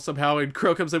himself somehow, and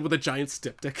Crow comes in with a giant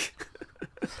styptic.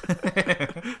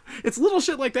 It's little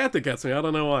shit like that gets me. I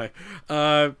don't know why.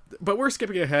 But we're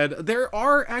skipping ahead. There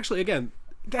are actually, again...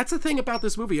 That's the thing about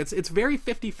this movie. It's very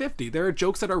 50-50. There are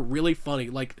jokes that are really funny,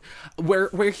 like where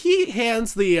he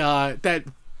hands the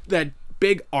that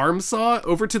big arm saw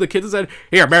over to the kids and said,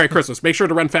 "Here, Merry Christmas. Make sure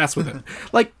to run fast with it."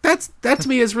 Like that to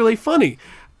me is really funny.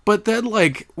 But then,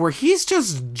 like, where he's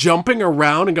just jumping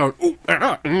around and going, ooh,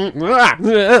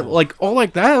 like all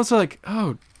like that, I was like,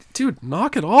 "Oh, dude,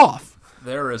 knock it off."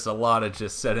 There is a lot of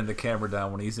just setting the camera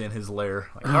down when he's in his lair.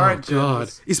 Like, all right, Jim, God.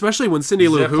 Especially when Cindy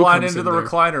Lou Who line comes into in the there.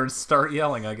 recliner and start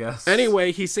yelling, I guess.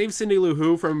 Anyway, he saves Cindy Lou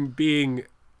Who from being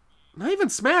not even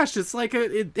smashed. It's like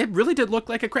it really did look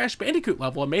like a Crash Bandicoot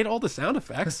level. It made all the sound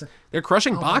effects. They're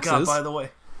crushing boxes. My God, by the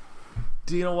way,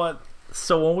 do you know what?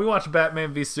 So when we watch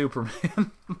Batman v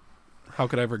Superman, how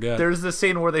could I forget? There's the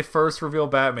scene where they first reveal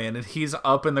Batman and he's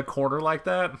up in the corner like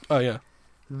that. Oh yeah.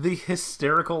 The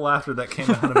hysterical laughter that came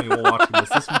out of me while watching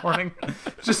this morning.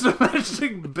 Just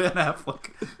imagining Ben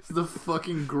Affleck, the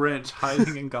fucking Grinch,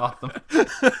 hiding in Gotham.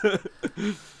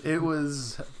 It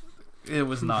was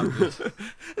not good.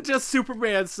 Just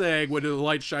Superman saying, when the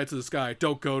light shines in the sky,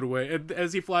 don't go to it. And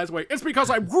as he flies away, it's because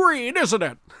I'm green, isn't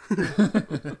it?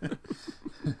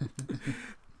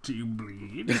 Do you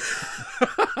bleed?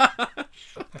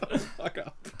 Shut the fuck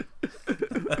up.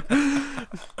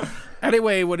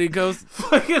 Anyway, when he goes...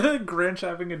 Fucking a Grinch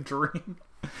having a dream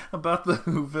about the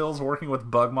Whovilles working with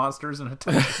bug monsters and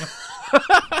attacking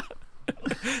them.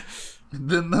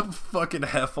 Then the fucking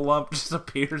Heffalump just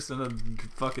appears in a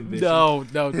fucking vision. No.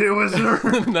 It was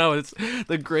her. No, it's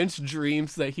the Grinch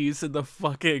dreams that he's in the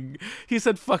fucking... He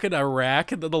said fucking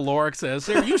Iraq, and then the Lorax says,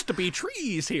 there used to be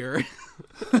trees here.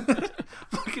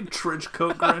 Fucking trench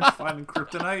coat Grinch finding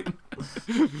kryptonite.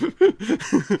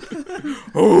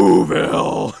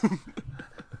 Whoville.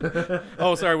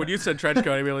 Oh, sorry. When you said trench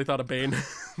coat, I immediately thought of Bane.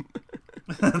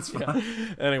 That's fine.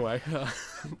 Yeah. Anyway.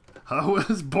 I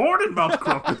was born in Mount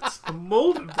Crumpets. I'm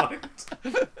molded by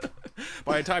it.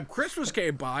 By the time Christmas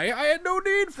came by, I had no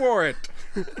need for it.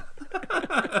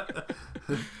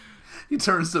 He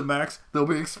turns to Max. They'll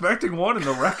be expecting one in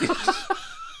the wreckage.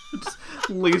 Just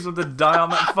leaves him to die on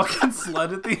that fucking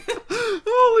sled at the end.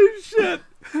 Holy shit.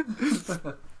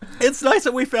 It's nice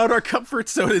that we found our comfort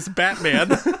zone as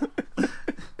Batman.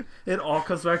 It all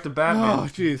comes back to Batman. Oh,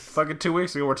 jeez. Fucking 2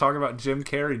 weeks ago, we're talking about Jim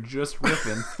Carrey just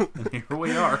riffing, and here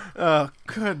we are. Oh,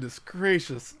 goodness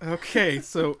gracious. Okay,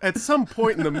 so at some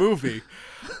point in the movie,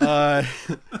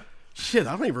 shit,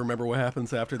 I don't even remember what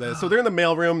happens after that. So they're in the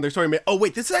mailroom. They're starting. Oh,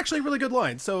 wait, this is actually a really good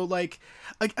line. So, like,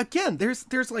 again,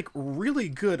 there's like really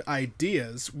good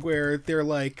ideas where they're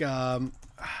like,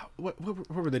 what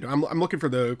were they doing? I'm looking for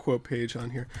the quote page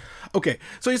on here. Okay,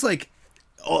 so he's like.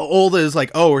 Olda is like,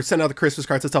 oh, we're sending out the Christmas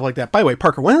cards and stuff like that. By the way,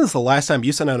 Parker, when was the last time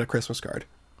you sent out a Christmas card?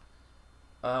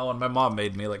 When my mom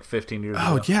made me like 15 years ago.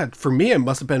 Oh, yeah. For me, it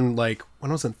must have been like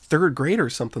when I was in 3rd grade or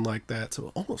something like that.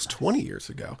 So almost 20 years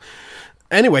ago.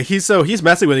 Anyway, he's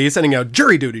messing with it. He's sending out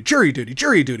jury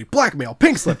duty, blackmail,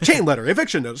 pink slip, chain letter,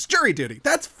 eviction notice, jury duty.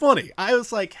 That's funny. I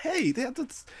was like, hey,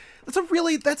 that's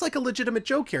like a legitimate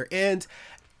joke here. And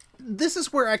this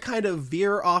is where I kind of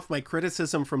veer off my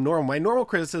criticism from normal. My normal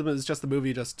criticism is just the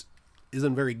movie just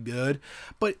isn't very good,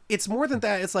 but it's more than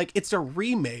that. It's like, it's a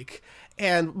remake.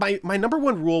 And my number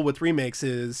one rule with remakes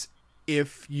is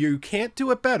if you can't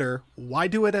do it better, why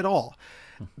do it at all?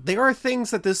 There are things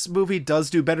that this movie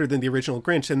does do better than the original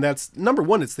Grinch, and that's number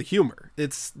one. It's the humor.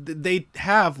 They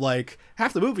have like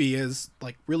half the movie is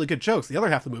like really good jokes. The other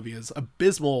half of the movie is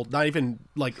abysmal. Not even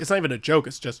like, it's not even a joke.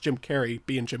 It's just Jim Carrey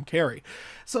being Jim Carrey.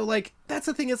 So like that's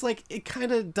the thing, is like it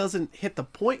kind of doesn't hit the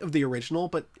point of the original.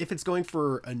 But if it's going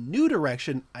for a new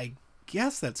direction, I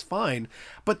guess that's fine.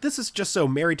 But this is just so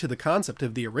married to the concept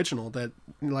of the original that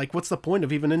like, what's the point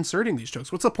of even inserting these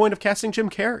jokes? What's the point of casting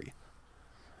Jim Carrey?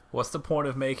 What's the point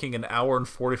of making an hour and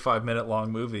 45-minute long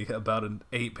movie about an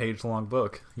 8-page long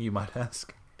book, you might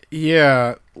ask?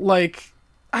 Yeah, like,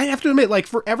 I have to admit, like,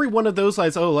 for every one of those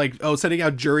lines, sending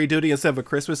out jury duty instead of a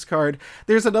Christmas card,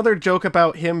 there's another joke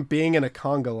about him being in a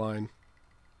conga line.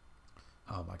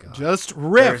 Oh my god. Just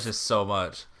riff. There's just so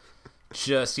much.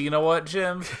 Just, you know what,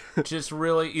 Jim? Just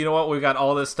really, you know what? We've got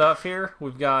all this stuff here.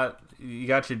 You got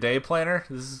your day planner.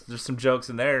 There's some jokes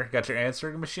in there. Got your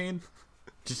answering machine.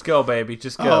 Just go, baby.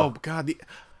 Just go. Oh, God.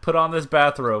 Put on this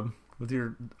bathrobe with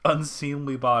your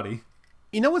unseemly body.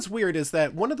 You know what's weird is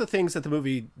that one of the things that the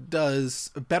movie does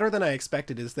better than I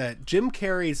expected is that Jim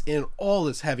Carrey's in all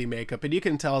this heavy makeup, and you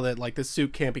can tell that, like, the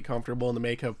suit can't be comfortable and the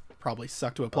makeup probably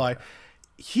sucked to apply. Okay.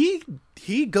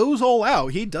 He goes all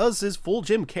out. He does his full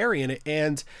Jim Carrey in it,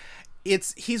 and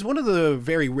he's one of the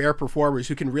very rare performers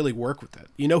who can really work with it.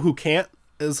 You know who can't?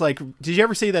 Is like, did you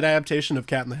ever see that adaptation of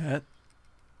Cat in the Hat?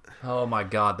 Oh my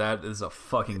god, that is a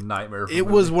fucking nightmare. It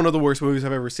was one of the worst movies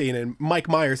I've ever seen, and Mike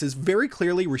Myers is very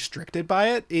clearly restricted by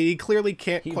it. He clearly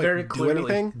can't do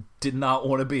anything. Did not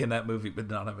want to be in that movie, but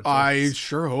did not have a choice. I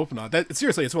sure hope not.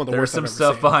 Seriously, it's one of the worst I've ever seen. There's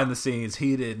some stuff behind the scenes.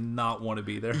 He did not want to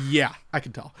be there. Yeah, I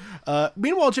can tell.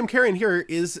 Meanwhile, Jim Carrey in here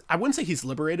I wouldn't say he's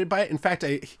liberated by it. In fact,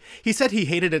 he said he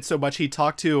hated it so much he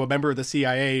talked to a member of the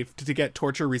CIA to get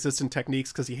torture-resistant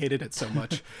techniques because he hated it so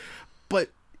much. But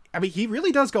I mean, he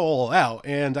really does go all out,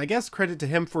 and I guess credit to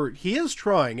him for, he is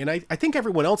trying, and I think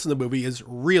everyone else in the movie is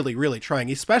really, really trying,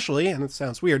 especially, and it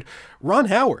sounds weird, Ron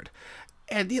Howard.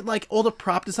 And like all the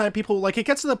prop design people, like it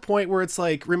gets to the point where it's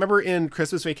like, remember in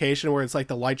Christmas Vacation where it's like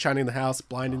the light shining in the house,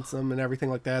 blinding them and everything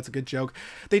like that. It's a good joke.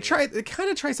 They kind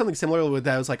of try something similar with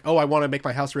that. It was like, oh, I want to make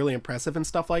my house really impressive and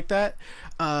stuff like that.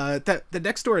 That the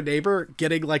next door neighbor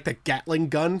getting like the Gatling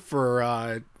gun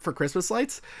for Christmas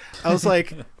lights. I was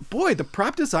like, boy, the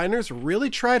prop designers really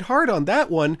tried hard on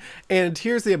that one. And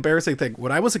here's the embarrassing thing.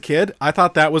 When I was a kid, I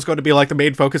thought that was going to be like the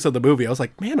main focus of the movie. I was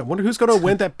like, man, I wonder who's going to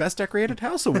win that Best Decorated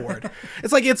House award.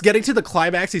 It's like, it's getting to the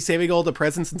climax. He's saving all the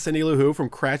presents and Cindy Lou Who from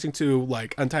crashing to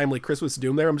like untimely Christmas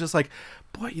doom there. I'm just like,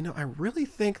 boy, you know, I really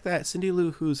think that Cindy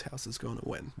Lou Who's house is going to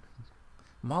win.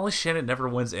 Molly Shannon never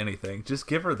wins anything. Just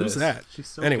give her this. Who's that? She's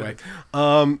so anyway,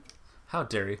 good. How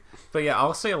dare you? But yeah,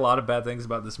 I'll say a lot of bad things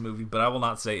about this movie, but I will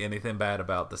not say anything bad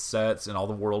about the sets and all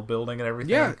the world building and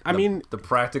everything. Yeah, I mean, the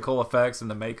practical effects and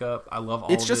the makeup. I love all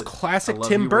of it. It's just classic I love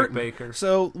Tim you, Burton. Rick Baker.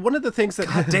 So one of the things that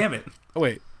God damn it! Oh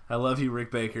wait, I love you,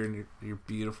 Rick Baker, and your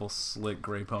beautiful slick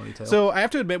gray ponytail. So I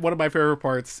have to admit, one of my favorite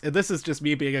parts, and this is just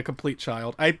me being a complete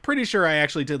child, I'm pretty sure I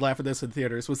actually did laugh at this in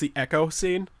theaters, was the Echo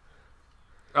scene.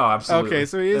 Oh, absolutely. Okay,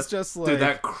 so he's just like... Dude,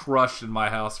 that crushed in my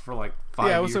house for like 5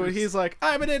 years. Yeah, so he's like,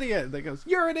 I'm an idiot. And then he goes,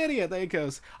 you're an idiot. Then he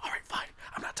goes, all right, fine.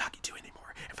 I'm not talking to you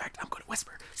anymore. In fact, I'm going to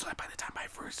whisper so that by the time my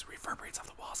voice reverberates off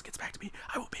the walls gets back to me,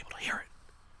 I won't be able to hear it.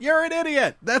 You're an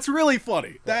idiot. That's really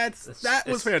funny. That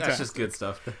was fantastic. That's just good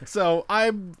stuff. So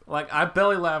I'm... Like, I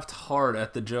belly laughed hard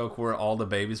at the joke where all the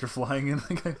babies are flying in.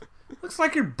 Like, looks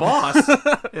like your boss.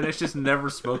 And it's just never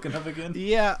spoken of again.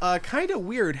 Yeah, kind of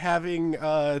weird having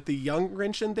the young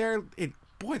Grinch in there.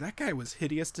 boy, that guy was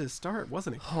hideous to start,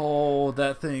 wasn't he? Oh,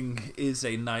 that thing is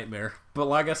a nightmare. But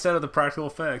like I said, of the practical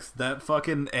effects, that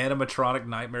fucking animatronic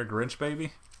nightmare Grinch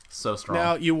baby, so strong.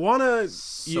 Now you wanna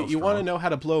So you wanna strong. know how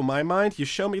to blow my mind? You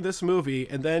show me this movie,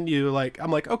 and then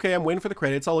I'm like, okay, I'm waiting for the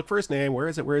credits. I'll look for his name. Where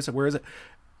is it?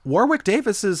 Warwick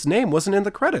Davis's name wasn't in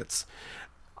the credits.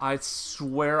 I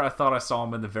swear I thought I saw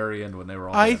him in the very end when they were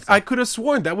all I dancing. could have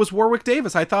sworn that was Warwick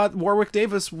Davis. I thought Warwick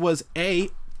Davis was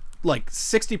like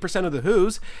 60% of the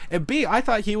Who's, and B, I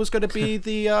thought he was going to be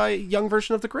the young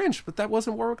version of the Grinch, but that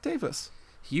wasn't Warwick Davis.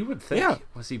 You would think. Yeah.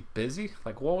 Was he busy?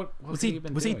 Like, what Was he he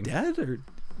even was doing? he dead or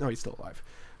no? He's still alive.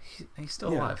 He's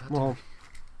still Yeah, alive. well,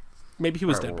 maybe he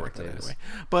was All right, dead back Warwick then Davis. anyway.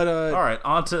 But All right,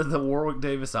 on to the Warwick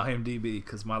Davis IMDb,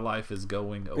 because my life is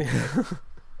going okay.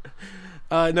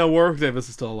 no, Warwick Davis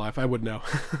is still alive. I would know.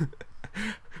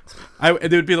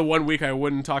 It would be the one week I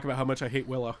wouldn't talk about how much I hate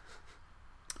Willow.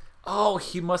 Oh,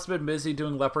 he must have been busy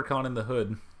doing Leprechaun in the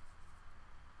Hood.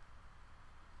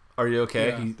 Are you okay?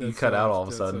 Yeah, you that's cut a- out all of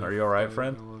a that's sudden. a- Are you all right,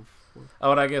 friend?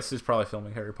 Oh, and I guess he's probably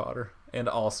filming Harry Potter and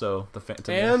also the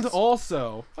Phantom And Menace.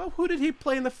 also, who did he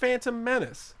play in the Phantom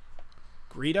Menace?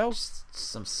 Greedo?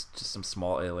 just some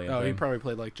small alien Oh, he thing. probably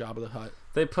played like Jabba the Hutt.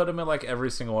 They put him in like every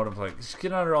single one of them. Like, just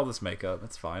get under all this makeup.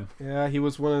 It's fine. Yeah, he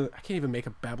was one of I can't even make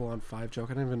a Babylon 5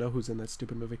 joke. I don't even know who's in that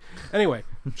stupid movie. Anyway,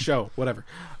 show, whatever.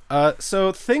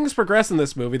 So things progress in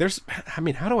this movie.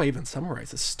 How do I even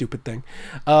summarize this stupid thing?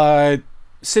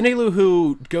 Cindy Lou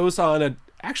Who goes on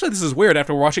actually, this is weird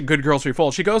after watching Good Girls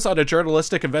Revolt. She goes on a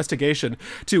journalistic investigation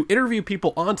to interview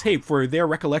people on tape for their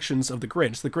recollections of the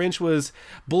Grinch. The Grinch was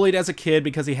bullied as a kid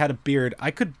because he had a beard.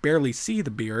 I could barely see the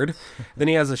beard. Then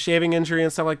he has a shaving injury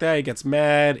and stuff like that. He gets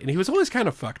mad, and he was always kind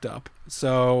of fucked up.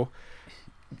 So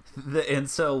The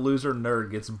incel loser nerd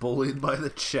gets bullied by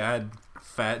the Chad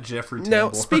fat Jeffrey Tambor.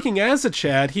 now, speaking as a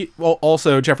Chad,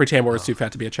 also Jeffrey Tambor is too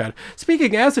fat to be a Chad.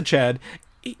 Speaking as a Chad,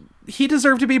 he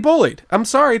deserved to be bullied. I'm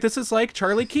sorry, this is like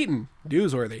Charlie Keaton,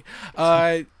 newsworthy.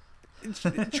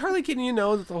 Charlie Keaton,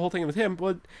 the whole thing with him,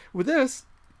 but with this,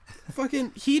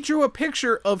 he drew a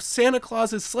picture of Santa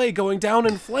Claus's sleigh going down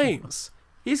in flames.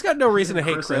 He's got no reason to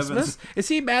hate Chris Christmas. Evans. Is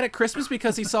he mad at Christmas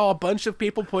because he saw a bunch of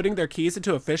people putting their keys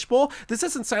into a fishbowl? This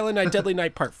isn't Silent Night, Deadly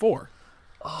Night Part 4.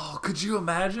 Oh, could you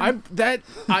imagine?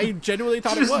 I genuinely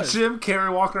thought it Just was. Jim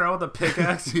Carrey walking around with a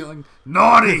pickaxe yelling,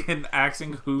 naughty! And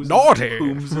axing Naughty!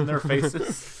 whooms in their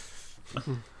faces.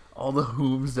 All the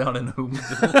whooms down in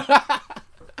Whomsville.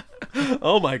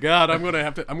 Oh my god, I'm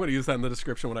gonna use that in the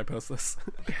description when I post this.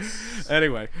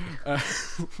 Anyway.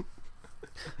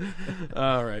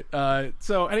 All right.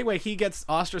 So anyway, he gets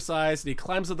ostracized and he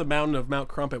climbs up the mountain of Mount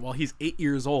Crumpet while he's 8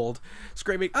 years old,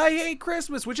 screaming, "I hate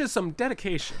Christmas," which is some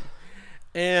dedication.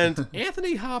 And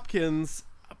Anthony Hopkins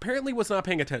apparently was not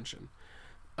paying attention.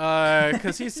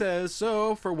 Because he says,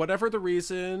 so for whatever the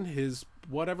reason,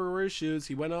 whatever were his shoes,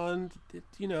 he went on,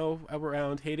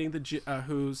 around hating the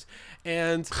Who's.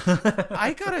 And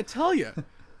I gotta tell you,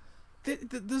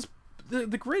 the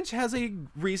Grinch has a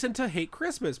reason to hate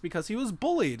Christmas because he was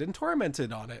bullied and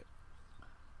tormented on it.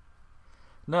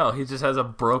 No, he just has a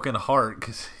broken heart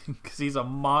because he's a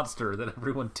monster that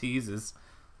everyone teases.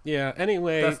 Yeah,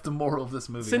 anyway. That's the moral of this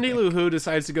movie. Cindy Lou Who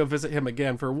decides to go visit him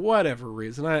again for whatever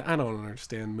reason. I don't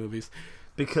understand movies.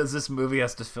 Because this movie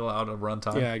has to fill out a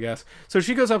runtime. Yeah, I guess. So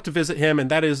she goes up to visit him,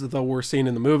 and that is the worst scene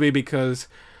in the movie because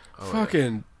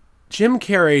fucking Jim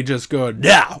Carrey just go,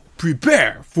 "Now,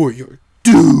 prepare for your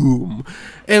doom."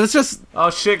 And it's just... Oh,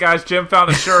 shit, guys. Jim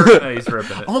found a shirt. And he's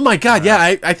ripping it. Oh, my God. Yeah,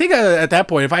 I think at that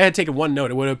point, if I had taken one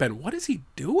note, it would have been, what is he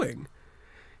doing?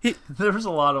 There was a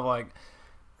lot of, I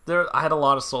had a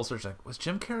lot of soul search. Like, was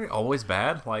Jim Carrey always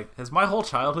bad? Like, is my whole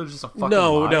childhood just a fucking lie?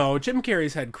 No. Jim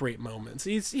Carrey's had great moments.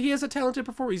 He is a talented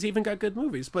performer. He's even got good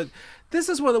movies. But this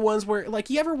is one of the ones where,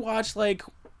 you ever watch,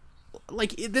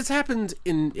 this happens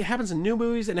in new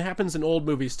movies and it happens in old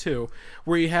movies too,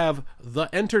 where you have The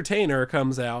Entertainer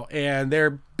comes out and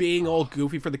they're being all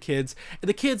goofy for the kids, and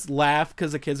the kids laugh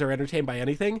because the kids are entertained by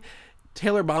anything.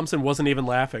 Taylor Momsen wasn't even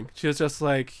laughing. She was just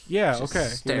like, yeah, Just okay.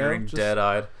 staring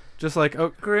dead-eyed. Just like, oh,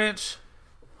 Grinch,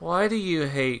 why do you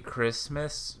hate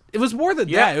Christmas? it was more than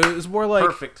Yeah. that. It was more like,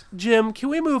 Perfect. Jim, can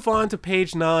we move on to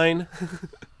page 9?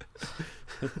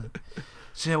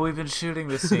 Jim, we've been shooting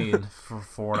this scene for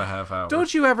 4.5 hours.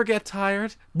 Don't you ever get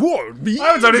tired? What?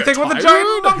 I was only thinking with a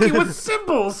giant monkey with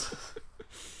cymbals.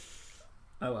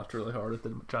 I laughed really hard at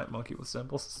the giant monkey with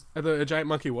cymbals. A giant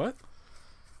monkey what?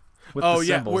 With Oh the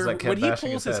yeah, cymbals that kept when he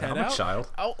bashing pulls his his head I'm out. a child.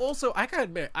 Also, I gotta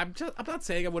admit, I'm not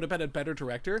saying I would have been a better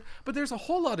director, but there's a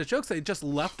whole lot of jokes they just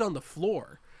left on the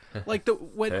floor. Like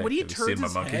when he have you seen turns my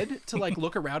his monkey? head to like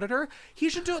look around at her, he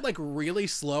should do it like really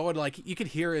slow and like you could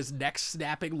hear his neck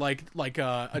snapping like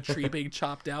a tree being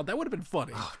chopped down. That would have been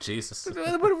funny. Oh, Jesus.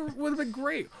 That would have been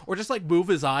great. Or just like move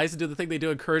his eyes and do the thing they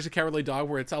do in Courage the Cowardly Dog,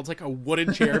 where it sounds like a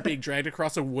wooden chair being dragged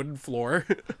across a wooden floor.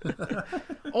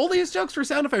 Only his jokes were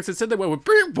sound effects. Instead, they went with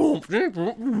boom, boom,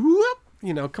 boom, whoop.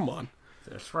 You know, come on.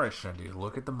 That's right, Cindy.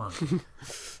 Look at the monkey.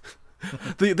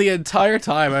 The entire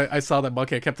time I saw that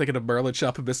monkey, I kept thinking of Merlin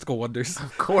Shop of Mystical Wonders.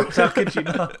 Of course, how could you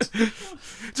not?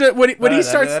 When he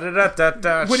starts,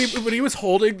 when he was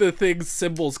holding the thing's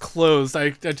symbols closed, I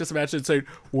just imagined saying,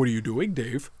 "What are you doing,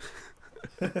 Dave?"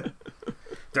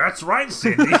 That's right,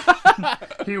 Cindy.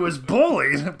 He was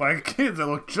bullied by kids that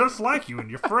look just like you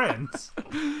and your friends.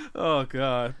 Oh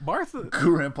God, Martha.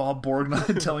 Grandpa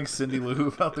Borgnine telling Cindy Lou Who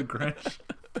about the Grinch.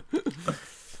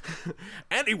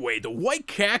 Anyway, the white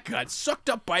cat got sucked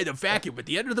up by the vacuum at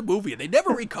the end of the movie, and they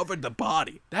never recovered the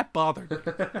body. That bothered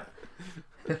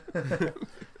me.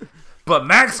 But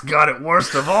Max got it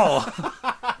worst of all.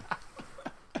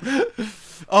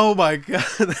 Oh my God,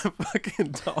 that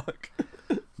fucking dog.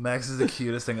 Max is the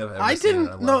cutest thing I've ever I seen.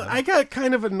 didn't. No, I got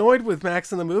kind of annoyed with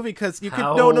Max in the movie because you could.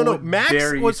 How No. Max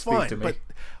dare you was speak fine, to me. but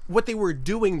what they were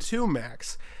doing to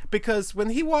Max. Because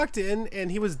when he walked in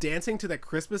and he was dancing to that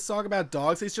Christmas song about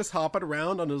dogs, he's just hopping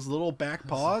around on his little back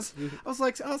paws. I was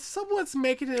like, oh, someone's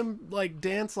making him like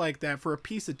dance like that for a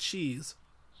piece of cheese.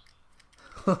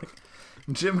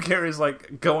 Jim Carrey's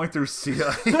like going through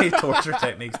CIA torture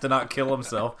techniques to not kill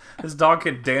himself. His dog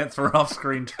can dance for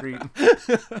off-screen treat.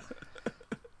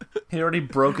 He already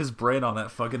broke his brain on that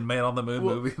fucking Man on the Moon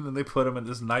movie, and then they put him in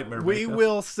this nightmare We makeup.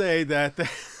 will say that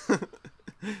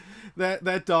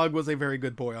that dog was a very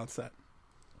good boy on set.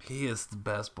 He is the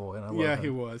best boy, and I love Yeah, him. he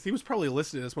was. He was probably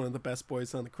listed as one of the best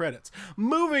boys on the credits.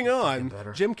 Moving on,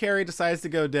 better. Jim Carrey decides to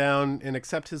go down and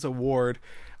accept his award.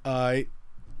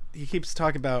 He keeps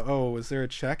talking about, oh, is there a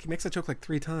check? He makes that joke like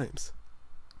 3 times.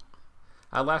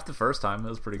 I laughed the first time. That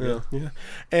was pretty good. Yeah.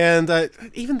 And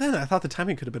even then, I thought the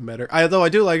timing could have been better. Though I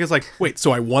do like, it's like, wait,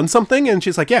 so I won something? And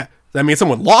she's like, yeah, that means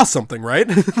someone lost something, right?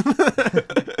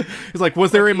 He's like,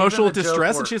 was there emotional even the joke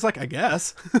distress? where- And she's like, I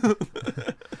guess.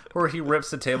 Where he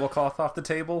rips the tablecloth off the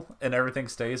table and everything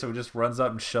stays, so he just runs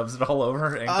up and shoves it all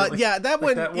over. Angrily. Yeah, that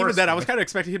Like, one, even works then, I for was me. kind of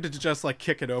expecting him to just like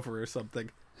kick it over or something.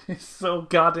 He's so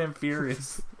goddamn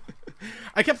furious.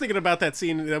 I kept thinking about that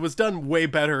scene that was done way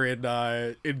better in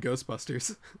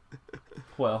Ghostbusters.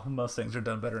 Well, most things are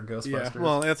done better in Ghostbusters. Yeah,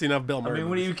 well, that's enough Bill I Murray. mean,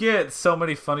 when you get so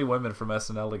many funny women from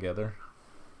SNL together.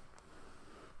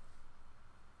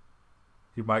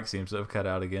 Your mic seems to have cut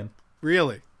out again.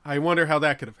 Really? I wonder how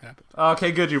that could have happened.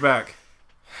 Okay, good, you're back.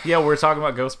 Yeah, we're talking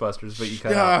about Ghostbusters, but you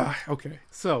cut out. Okay,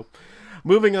 so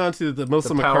moving on to the Melissa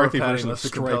The power of McCarthy padding version of must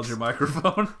have compelled Stripes. your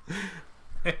microphone.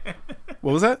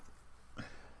 What was that?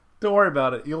 Don't worry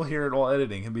about it. You'll hear it while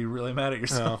editing and be really mad at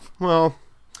yourself. Well,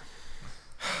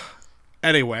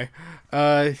 anyway,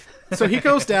 so he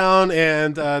goes down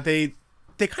and they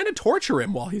kind of torture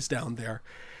him while he's down there.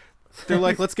 They're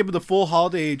like, let's give him the full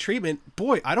holiday treatment.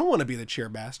 Boy, I don't want to be the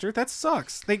cheermaster. That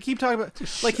sucks. They keep talking about,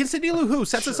 like, Cindy Lou Who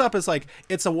sets us up as like,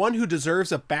 it's the one who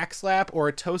deserves a backslap or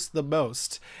a toast the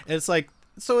most. And it's like,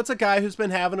 so it's a guy who's been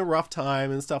having a rough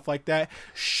time and stuff like that,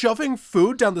 shoving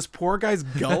food down this poor guy's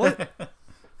gullet.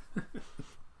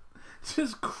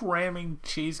 Just cramming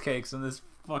cheesecakes in this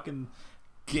fucking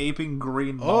gaping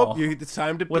green ball. It's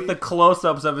time to with be the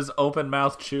close-ups of his open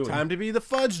mouth chewing. time to be the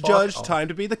fudge judge. off. Time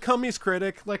to be the cummies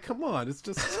critic. Like, come on, it's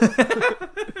just.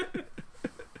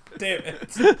 Damn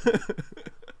it.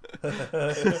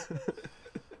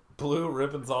 Blue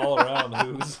ribbons all around.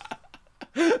 Who's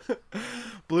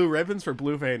Blue ribbons for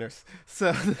blue veiners.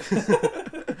 So,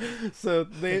 so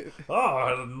they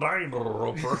nine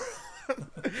roper.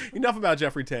 enough about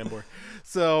Jeffrey Tambor.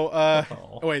 So,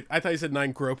 oh wait, I thought you said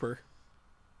Nine Groper.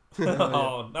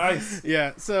 Oh, nice.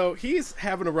 Yeah, so he's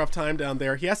having a rough time down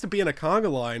there. He has to be in a conga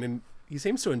line, and he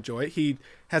seems to enjoy it. He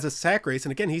has a sack race,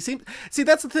 and again, see,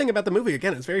 that's the thing about the movie.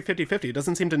 Again, it's very 50-50. It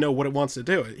doesn't seem to know what it wants to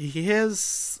do. He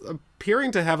is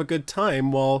appearing to have a good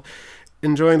time while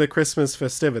enjoying the Christmas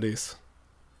festivities.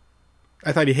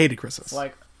 I thought he hated Christmas.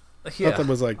 Like, yeah, that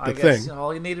was, like, the I guess thing.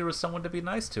 all he needed was someone to be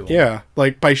nice to him. Yeah,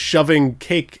 like by shoving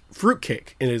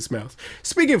fruitcake in his mouth.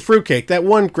 Speaking of fruitcake, that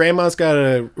one grandma got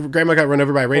run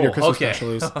over by a reindeer Christmas okay.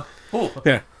 special. Ooh,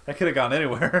 Yeah. that could have gone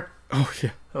anywhere. Oh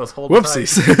yeah. That was holding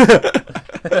Whoopsies.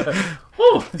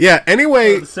 Whew. Yeah.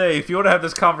 Anyway, Say, if you want to have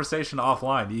this conversation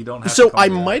offline, you don't have so to come I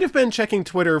to that. might have been checking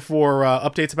Twitter for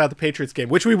updates about the Patriots game,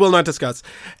 which we will not discuss,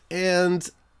 and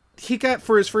he got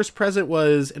for his first present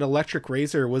was an electric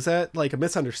razor. Was that like a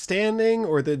misunderstanding,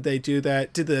 or did they do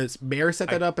that? Did the mayor set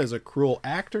that up as a cruel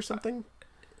act or something?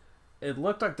 It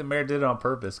looked like the mayor did it on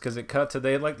purpose because it cut to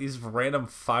they had like these random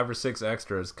 5 or 6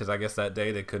 extras because I guess that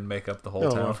day they couldn't make up the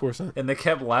whole town. Of course not. And they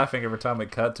kept laughing every time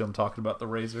it cut to him talking about the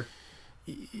razor.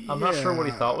 I'm not sure what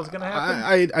he thought was going to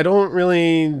happen. I don't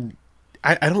really...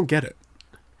 I don't get it.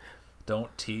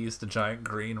 Don't tease the giant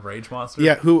green rage monster.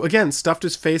 Yeah, who, again, stuffed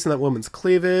his face in that woman's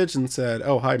cleavage and said,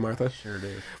 "Oh, hi, Martha." Sure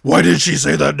did. Why did she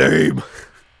say that name?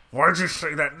 Why'd you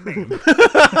say that name?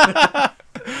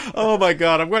 Oh my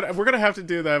god, we're gonna have to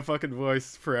do that fucking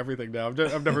voice for everything now.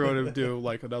 I'm never going to do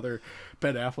like another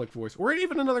Ben Affleck voice or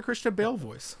even another Christian Bale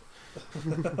voice.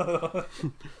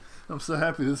 I'm so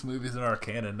happy this movie's in our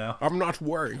canon now. I'm not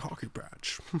wearing hockey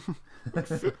patch.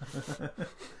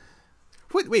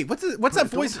 Wait, what's that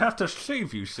voice? I don't have to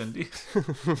shave you, Cindy.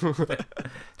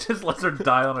 Just let her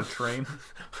die on a train.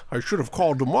 I should have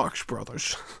called the Marx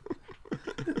Brothers.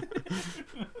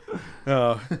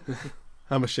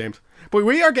 I'm ashamed. But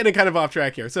we are getting kind of off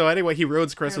track here. So anyway, he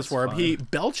ruins Christmas for him. Fine. He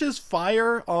belches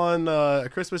fire on a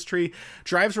Christmas tree,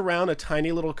 drives around a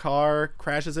tiny little car,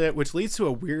 crashes it, which leads to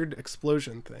a weird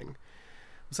explosion thing.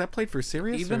 Was that played for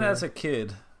serious? Even as a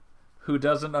kid who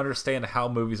doesn't understand how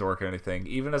movies work or anything,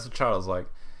 even as a child, I was like,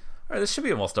 all right, this should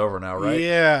be almost over now, right?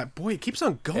 Yeah. Boy, it keeps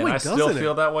on going, And I doesn't still it?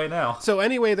 feel that way now. So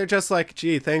anyway, they're just like,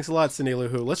 gee, thanks a lot, Cindy Lou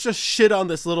Who. Let's just shit on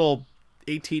this little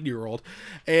 18-year-old.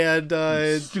 And,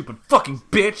 stupid fucking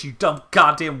bitch, you dumb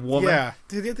goddamn woman. yeah,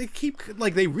 they keep,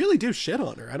 like, they really do shit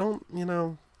on her. I don't,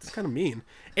 it's kind of mean.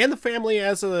 And the family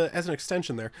as an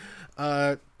extension there.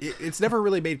 It's never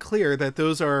really made clear that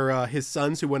those are his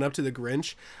sons who went up to the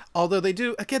Grinch. Although they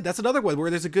do, again, that's another one where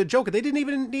there's a good joke. And they didn't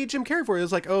even need Jim Carrey for it. It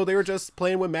was like, oh, they were just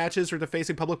playing with matches or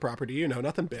defacing public property.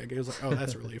 Nothing big. It was like, oh,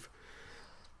 that's a relief.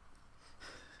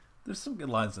 There's some good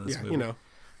lines in this Yeah, movie.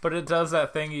 But it does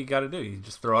that thing you got to do. You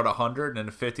just throw out 100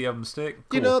 and 50 of them stick.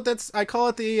 Cool. I call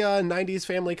it the 90s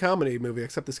family comedy movie,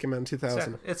 except this came out in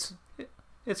 2000.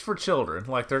 It's for children.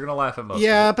 Like, they're going to laugh at most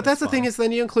Yeah, of it. but that's the thing is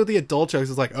then you include the adult jokes.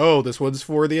 It's like, oh, this one's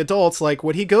for the adults. Like,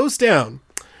 when he goes down,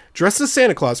 dressed as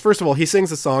Santa Claus. First of all, he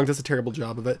sings a song, does a terrible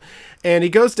job of it. And he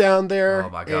goes down there,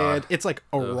 Oh, my God. and it's like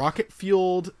a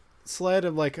rocket-fueled sled.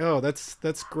 I'm like, oh, that's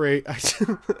great. I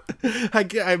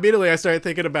immediately started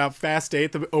thinking about Fast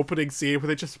 8, the opening scene where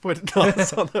they just put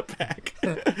nuts on the back.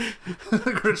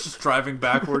 The Grinch just driving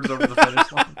backwards over the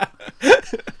finish line.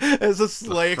 As the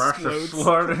sleigh explodes.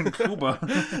 Florida and Cuba.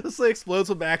 The sleigh explodes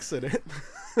with Max in it.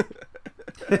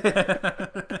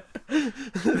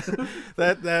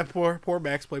 that poor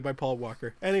Max, played by Paul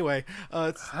Walker. Anyway,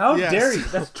 How dare you?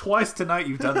 That's twice tonight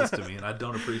you've done this to me, and I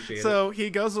don't appreciate it. So he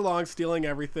goes along stealing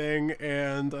everything,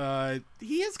 and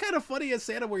he is kind of funny as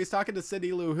Santa, where he's talking to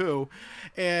Cindy Lou Who,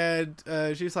 and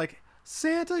she's like,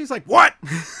 Santa? He's like, what?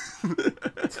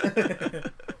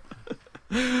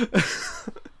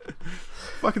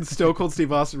 Fucking Stone Cold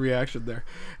Steve Austin reaction there.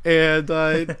 And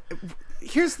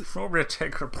here's the... Want me to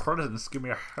take her presents? Give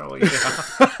me a hell yeah.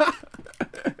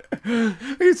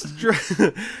 He's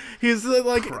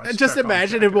like, Christ, just check on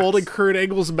imagine him Jackass. holding Kurt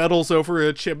Angle's medals over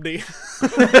a chimney.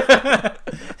 The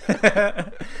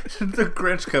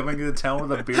Grinch coming into town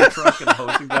with a beer truck and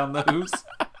hosing down the hoops.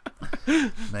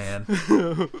 Man.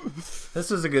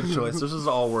 This is a good choice. This is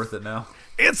all worth it now.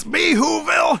 It's me,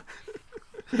 Whoville!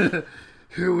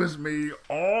 It was me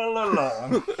all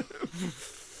along.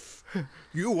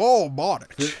 You all bought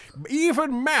it.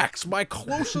 Even Max, my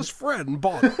closest friend,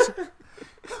 bought it.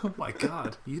 Oh my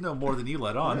god. You know more than you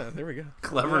let on. Yeah, there we go.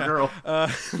 Clever Yeah. girl.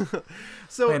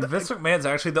 So Man, Vince McMahon's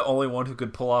actually the only one who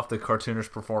could pull off the cartoonish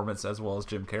performance as well as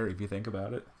Jim Carrey, if you think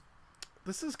about it.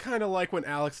 this is kind of like when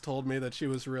Alex told me that she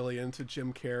was really into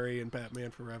Jim Carrey and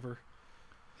Batman Forever.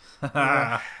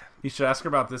 You should ask her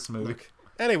about this movie.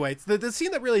 Anyway, it's the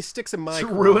scene that really sticks in my To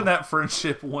craw. ruin that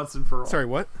friendship once and for all. Sorry,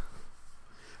 what?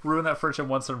 Ruin that friendship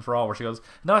once and for all, where she goes,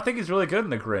 no, I think he's really good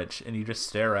in The Grinch. And you just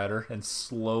stare at her and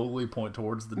slowly point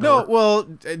towards the door. No, well,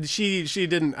 she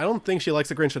didn't. I don't think she likes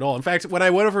the Grinch at all. In fact, when I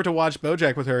went over to watch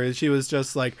BoJack with her, she was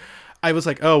just like, I was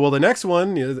like, oh, well, the next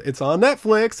one, it's on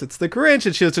Netflix. It's The Grinch.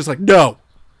 And she was just like, no.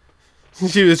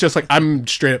 She was just like, I'm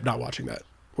straight up not watching that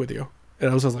with you.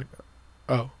 And I was just like,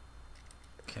 oh.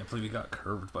 Can't believe you got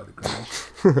curved by the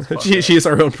Grinch. She is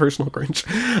our own personal Grinch.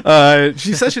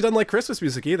 She says she doesn't like Christmas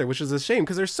music either, which is a shame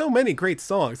because there's so many great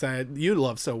songs that you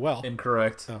love so well.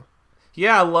 Incorrect. Oh.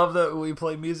 Yeah, I love that we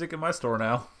play music in my store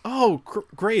now. Oh,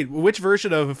 great. Which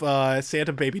version of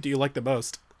Santa Baby do you like the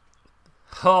most?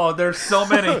 Oh, there's so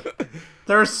many.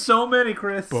 There's so many,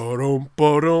 Chris. Ba-dum,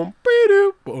 ba-dum,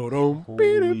 be-doo, ba-dum,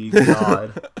 be-doo. Holy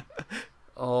God.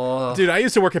 Oh, Dude, I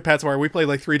used to work at PetSmart. We played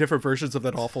like 3 different versions of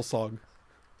that awful song.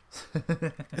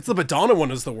 It's the Madonna one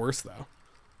is the worst, though.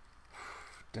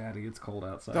 Daddy, it's cold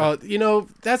outside.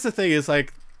 That's the thing is,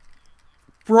 like,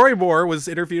 Roy Moore was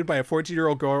interviewed by a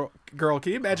 14-year-old girl.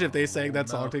 Can you imagine if they sang that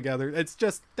song together? It's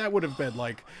just, that would have been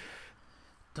like...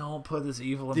 Don't put this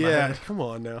evil in my head. Yeah, come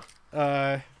on now.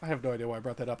 I have no idea why I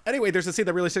brought that up. Anyway, there's a scene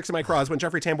that really sticks in my craw is when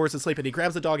Jeffrey Tambor's asleep and he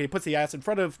grabs the dog and he puts the ass in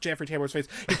front of Jeffrey Tambor's face.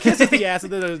 He kisses the ass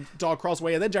and then the dog crawls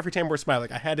away and then Jeffrey Tambor's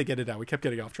smiling. I had to get it out. We kept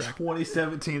getting off track.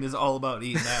 2017 is all about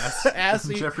eating ass.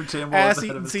 Jeffrey Tambor ass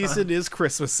eating season is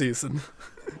Christmas season.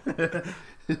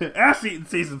 Ass eating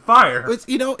season, fire.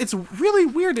 It's really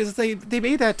weird is they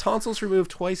made that tonsils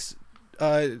removed twice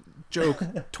joke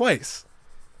twice.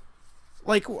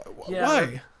 Like,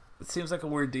 why? It seems like a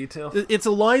weird detail. It's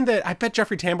a line that I bet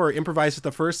Jeffrey Tambor improvised it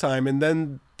the first time, and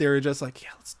then they're just like, yeah,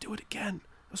 let's do it again.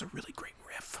 It was a really great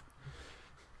riff.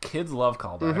 Kids love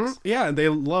callbacks. Mm-hmm. Yeah, and they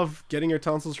love getting your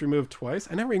tonsils removed twice.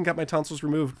 I never even got my tonsils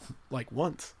removed, like,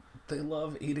 once. They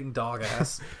love eating dog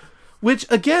ass. Which,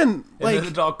 again, like... And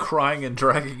then the dog crying and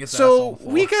dragging its ass So, on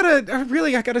we gotta...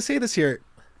 Really, I gotta say this here.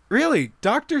 Really,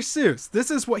 Dr. Seuss, this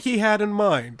is what he had in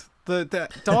mind.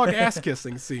 That dog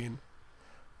ass-kissing scene.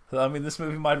 I mean, this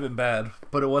movie might have been bad,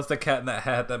 but it was the Cat in that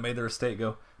Hat that made their estate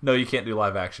go, no, you can't do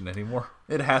live action anymore.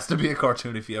 It has to be a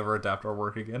cartoon if you ever adapt our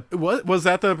work again. What was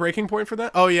that the breaking point for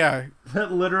that? Oh, yeah. That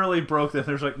literally broke them.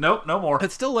 There's like, nope, no more.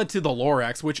 It still led to the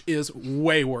Lorax, which is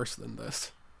way worse than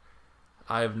this.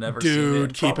 I've never seen it.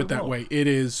 Dude, keep it that way. It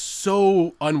is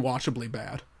so unwatchably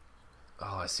bad.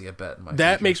 Oh, I see a bet in my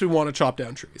That future. makes me want to chop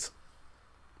down trees.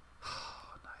 Oh,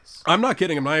 nice. I'm not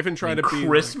kidding. I'm not even trying to be...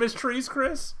 Christmas trees,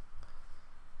 Chris?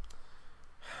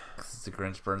 The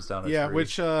Grinch burns down a tree.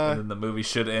 Which and then the movie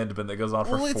should end, but it goes on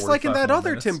for 45 it's like in that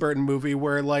other minutes. Tim Burton movie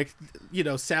where, like,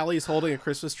 Sally's holding a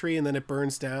Christmas tree and then it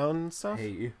burns down and stuff. I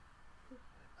hate you.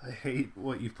 I hate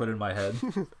what you've put in my head.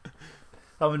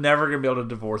 I'm never gonna be able to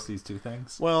divorce these two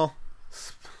things. Well,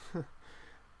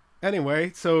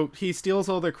 anyway, so he steals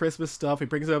all their Christmas stuff. He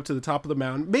brings it up to the top of the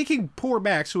mountain, making poor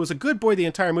Max, who was a good boy the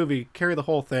entire movie, carry the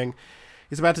whole thing.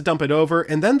 He's about to dump it over,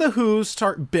 and then the Who's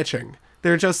start bitching.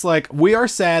 They're just like, we are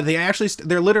sad.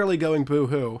 They're literally going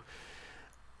boo-hoo.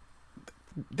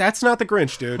 That's not the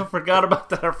Grinch, dude. I forgot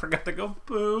about that. I forgot to go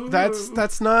boo.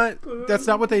 That's not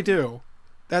what they do.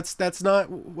 That's not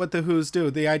what the Who's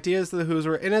do. The idea is the Who's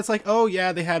were, and it's like, oh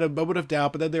yeah, they had a moment of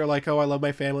doubt, but then they're like, oh, I love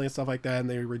my family and stuff like that, and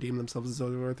they redeem themselves and so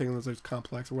everything is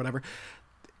complex or whatever.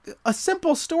 A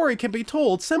simple story can be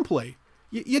told simply.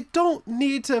 You don't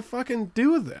need to fucking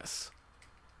do this.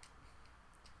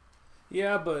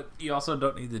 Yeah, but you also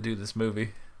don't need to do this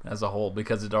movie as a whole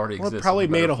because it already exists. It probably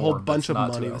in a better made a whole form bunch of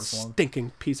that's money. not 2 This hours long.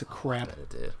 stinking piece of crap. I bet it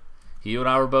did. You and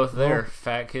I were both there.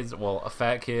 Fat kids. Well, a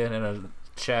fat kid and a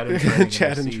Chad in training.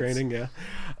 Chad in training,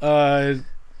 yeah.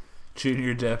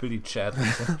 Junior deputy Chad.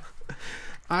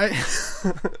 I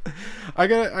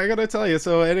gotta tell you.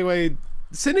 So anyway,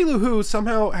 Cindy Lou Who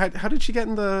somehow how did she get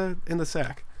in the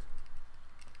sack?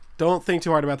 Don't think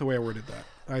too hard about the way I worded that.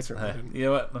 I certainly didn't. You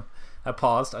know what? I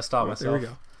paused. I stopped myself.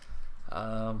 There we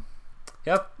go.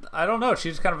 Yep. I don't know. She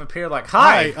just kind of appeared like,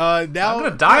 "Hi, now I'm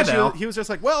gonna die now." He was just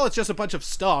like, "Well, it's just a bunch of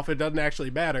stuff. It doesn't actually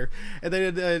matter." And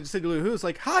then Cindy Lou Who's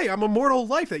like, "Hi, I'm a mortal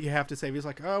life that you have to save." He's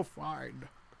like, "Oh, fine."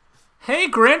 Hey,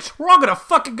 Grinch, we're all gonna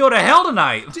fucking go to hell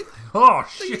tonight. Oh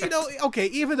shit. Okay,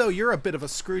 even though you're a bit of a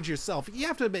Scrooge yourself, you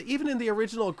have to admit, even in the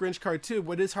original Grinch cartoon,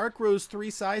 when his heart grows 3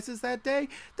 sizes that day,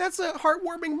 that's a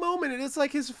heartwarming moment. And it's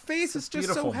like his face is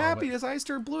just so happy, his eyes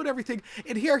turn blue and everything.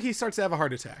 And here he starts to have a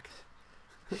heart attack.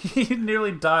 He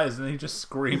nearly dies and then he just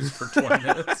screams for 20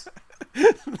 minutes.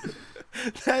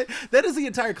 That is the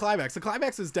entire climax. The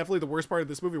climax is definitely the worst part of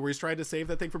this movie, where he's trying to save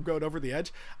that thing from going over the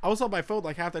edge. I was on my phone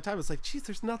like half the time. It's like, geez,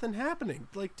 there's nothing happening.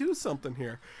 Like, do something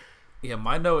here. Yeah,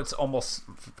 my notes almost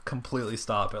completely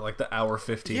stop at like the hour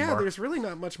 15 Yeah, mark. there's really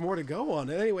not much more to go on.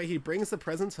 Anyway, he brings the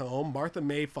presents home. Martha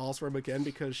May falls for him again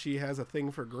because she has a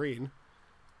thing for green.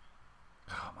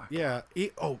 Oh my god. Yeah.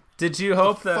 Did you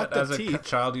hope that fucked up as a teeth.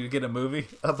 child you'd get a movie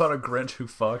about a Grinch who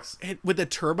fucks? And with the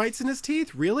termites in his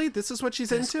teeth? Really? This is what she's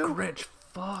This into? Grinch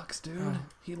fucks, dude.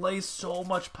 He lays so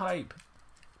much pipe.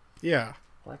 Yeah.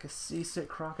 Like a seasick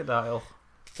crocodile.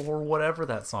 Or whatever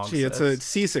that song Gee, says. it's a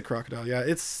seasick crocodile. Yeah,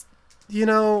 it's...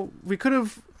 we could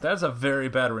have... That's a very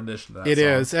bad rendition of that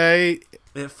It song. is.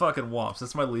 It fucking whomps.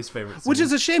 That's my least favorite scene. Which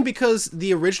is a shame, because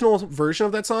the original version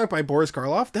of that song by Boris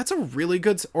Karloff, that's a really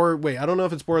good... Or wait, I don't know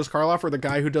if it's Boris Karloff or the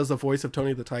guy who does the voice of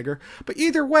Tony the Tiger. But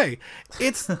either way,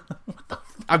 it's...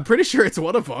 I'm pretty sure it's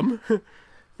one of them.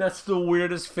 That's the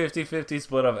weirdest 50-50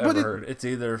 split I've ever heard. It's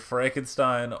either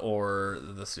Frankenstein or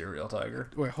the Serial Tiger.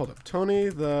 Wait, hold up. Tony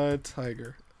the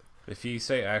Tiger. If you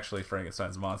say actually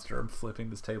Frankenstein's monster, I'm flipping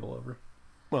this table over.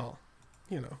 Well,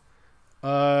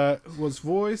 was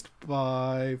voiced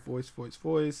by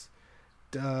Thurl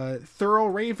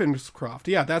Ravenscroft.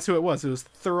 Yeah, that's who it was. It was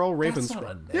Thurl Ravenscroft. That's not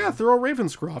a name. Yeah, Thurl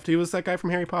Ravenscroft. He was that guy from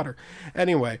Harry Potter.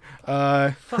 Anyway,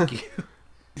 Fuck you.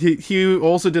 he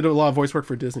also did a lot of voice work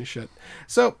for Disney shit.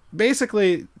 So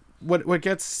basically, what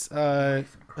gets oh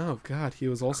god, he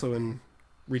was also in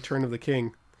Return of the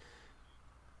King,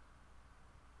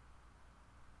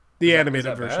 the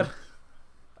animated version. Bad?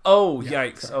 Oh,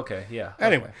 yikes. Sorry. Okay, yeah.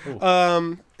 Anyway, okay.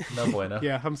 No bueno.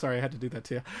 Yeah, I'm sorry I had to do that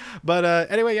to you. But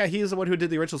anyway, yeah, he's the one who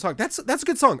did the original song. That's a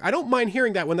good song. I don't mind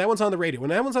hearing that when that one's on the radio. When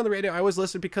that one's on the radio, I always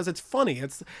listen because it's funny.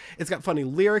 It's got funny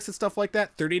lyrics and stuff like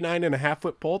that.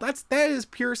 39.5-foot pole. That is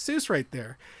pure Seuss right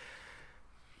there.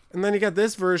 And then you got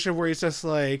this version where he's just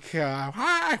like,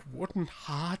 I wouldn't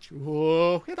hurt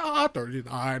you in a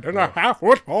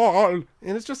 39.5-foot pole. And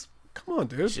it's just, come on,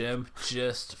 dude. Jim,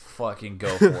 just fucking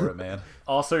go for it, man.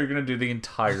 Also, you're gonna do the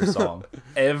entire song,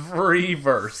 every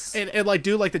verse, and like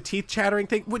do like the teeth chattering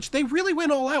thing, which they really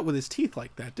went all out with his teeth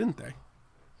like that, didn't they?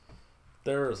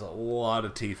 There's a lot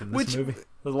of teeth in this movie.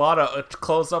 There's a lot of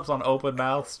close-ups on open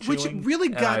mouths, chewing, which really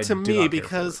got to me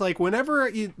because, like,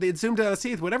 whenever they zoomed out his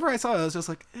teeth, whenever I saw it, I was just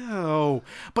like, ew.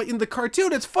 But in the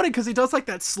cartoon, it's funny because he does like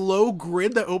that slow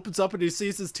grin that opens up and he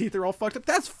sees his teeth are all fucked up.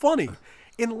 That's funny.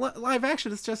 In live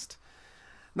action, it's just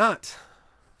not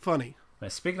funny. Man,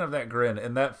 speaking of that grin,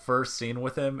 in that first scene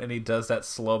with him, and he does that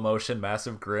slow motion,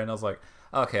 massive grin, I was like,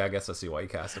 okay, I guess I see why you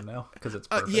cast him now, because it's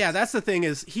perfect. Yeah, that's the thing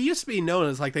is, he used to be known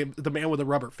as like the man with a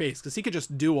rubber face, because he could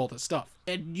just do all this stuff,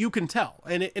 and you can tell,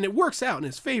 and it works out in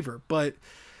his favor. But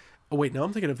oh wait, now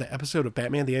I'm thinking of the episode of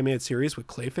Batman the Animated Series with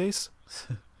Clayface.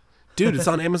 Dude, it's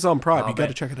on Amazon Prime. You got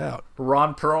to check it out.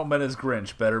 Ron Perlman as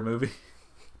Grinch, better movie.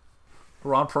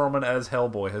 Ron Perlman as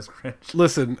Hellboy as Grinch.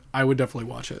 Listen, I would definitely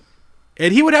watch it.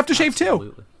 And he would have to shave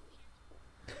too.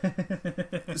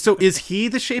 So is he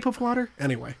the Shape of Water?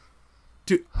 Anyway.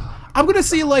 Dude, I'm going to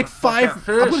see like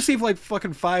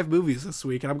fucking 5 movies this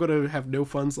week, and I'm going to have no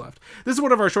funds left. This is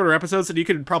one of our shorter episodes, and you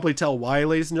can probably tell why,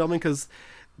 ladies and gentlemen, because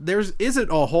there isn't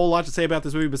a whole lot to say about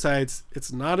this movie besides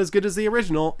it's not as good as the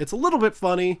original. It's a little bit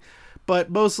funny,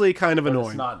 but mostly kind of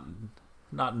annoying. It's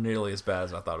not nearly as bad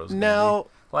as I thought it was going to be.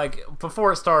 Like,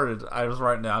 before it started, I was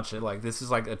writing down shit like, this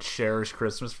is like a cherished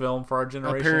Christmas film for our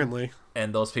generation. Apparently.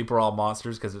 And those people are all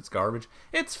monsters because it's garbage.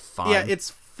 It's fine. Yeah, it's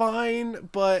fine,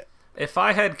 but... If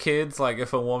I had kids, like,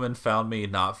 if a woman found me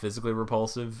not physically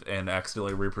repulsive and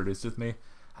accidentally reproduced with me,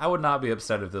 I would not be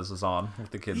upset if this was on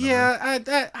with the kids. Yeah,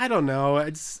 I don't know.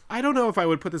 I don't know if I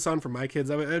would put this on for my kids.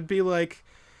 I'd be like...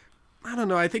 I don't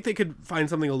know. I think they could find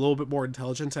something a little bit more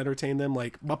intelligent to entertain them,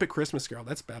 like Muppet Christmas Carol.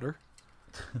 That's better.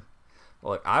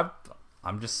 Look,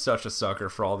 I'm just such a sucker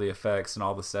for all the effects and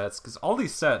all the sets, because all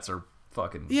these sets are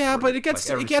fucking but it gets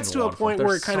to a point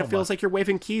where it kind of feels like you're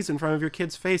waving keys in front of your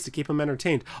kid's face to keep him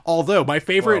entertained. Although my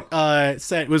favorite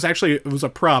set was a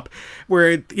prop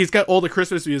where he's got all the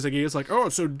Christmas music. He's like, oh,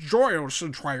 so joyous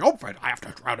and triumphant, I have to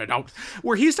drown it out.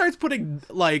 Where he starts putting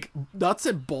like nuts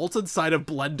and bolts inside of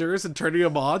blenders and turning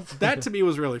them on. That to me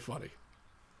was really funny.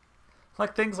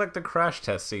 Like things like the crash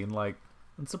test scene, like.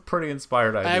 It's a pretty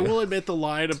inspired idea. I will admit the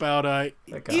line about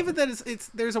even that it's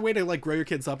there's a way to like grow your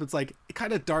kids up. It's like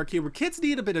kind of dark humor. Kids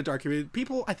need a bit of dark humor.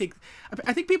 People, I think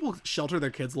people shelter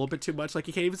their kids a little bit too much. Like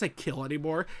you can't even say kill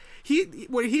anymore.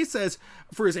 What he says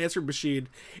for his answering machine: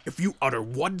 if you utter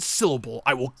one syllable,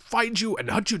 I will find you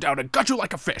and hunt you down and gut you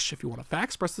like a fish. If you want a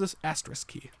fax, press this asterisk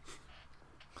key.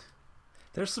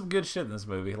 There's some good shit in this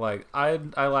movie. Like I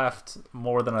laughed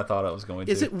more than I thought I was going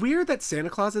to. Is it weird that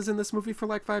Santa Claus is in this movie for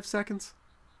like 5 seconds?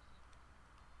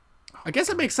 I guess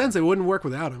it makes sense. It wouldn't work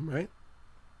without him, right?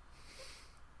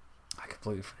 I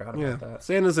completely forgot about that.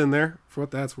 Santa's in there, for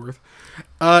what that's worth.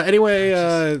 Anyway...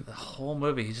 the whole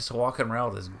movie, he's just walking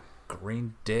around with his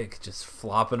green dick just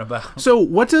flopping about. So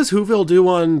what does Whoville do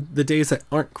on the days that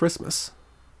aren't Christmas?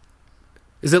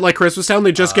 Is it like Christmas Town?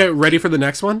 They just get ready for the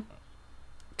next one?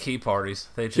 Key parties.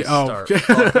 They just start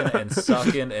fucking and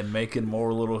sucking and making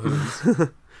more little Who's.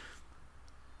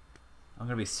 I'm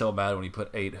going to be so mad when you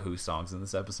put 8 Who songs in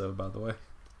this episode, by the way.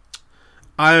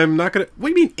 I'm not going to... What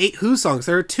do you mean 8 Who songs?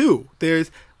 There are 2.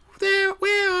 There's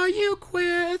Where Are You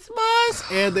Christmas?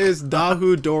 And there's Da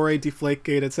Who, Dore,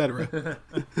 Deflategate, etc.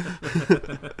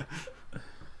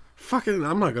 Fucking,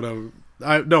 I'm not going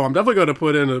to... No, I'm definitely going to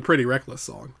put in a Pretty Reckless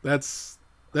song. That's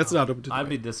not open to I'd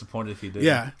be disappointed if you did.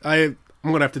 Yeah, I'm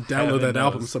going to have to download that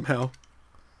album somehow.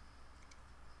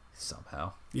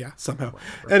 Yeah, somehow.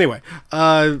 Whatever. Anyway,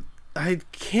 I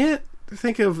can't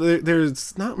think of...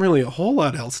 There's not really a whole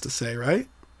lot else to say, right?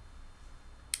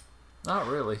 Not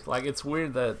really. Like, it's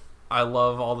weird that I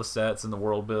love all the sets and the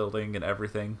world building and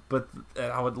everything, but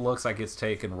how it looks like it's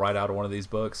taken right out of one of these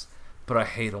books. But I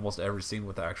hate almost every scene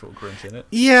with the actual Grinch in it.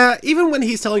 Yeah, even when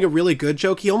he's telling a really good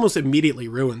joke, he almost immediately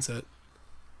ruins it.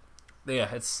 Yeah,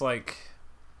 it's like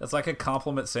a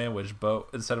compliment sandwich, but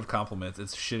instead of compliments,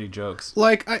 it's shitty jokes.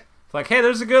 Like, hey,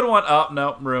 there's a good one. Oh,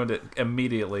 no, ruined it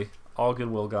immediately. All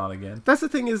goodwill gone again. That's the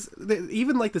thing is,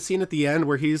 even like the scene at the end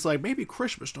where he's like, maybe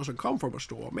Christmas doesn't come from a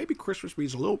store. Maybe Christmas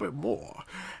means a little bit more.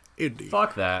 Indie.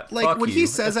 Fuck that. Like, Fuck when you. he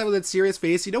says that with that serious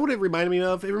face, you know what it reminded me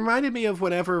of? It reminded me of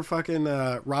whenever fucking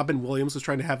Robin Williams was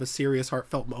trying to have a serious,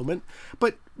 heartfelt moment.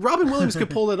 But Robin Williams could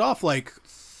pull it off like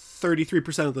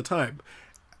 33% of the time.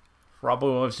 Robin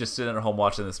Williams just sitting at home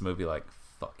watching this movie like,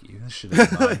 fuck you. This shit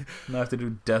is mine. I have to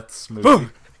do Death's movie.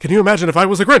 Can you imagine if I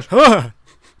was a Grinch?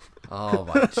 Oh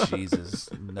my Jesus,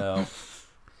 no.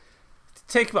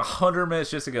 Take about 100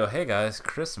 minutes just to go, hey guys,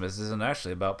 Christmas isn't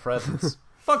actually about presents.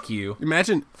 Fuck you.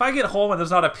 Imagine. If I get home and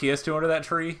there's not a PS2 under that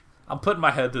tree, I'm putting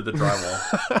my head through the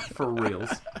drywall. For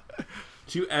reals.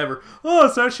 Did you ever... Oh,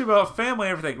 it's actually about family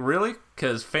and everything. Really?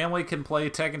 Because family can play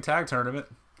Tekken Tag Tournament.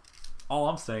 All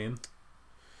I'm saying.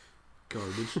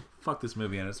 Garbage. Fuck this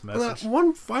movie and its message.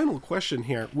 One final question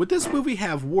here. Would this movie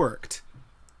have worked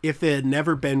if it had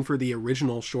never been for the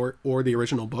original short or the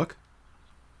original book?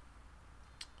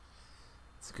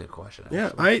 That's a good question,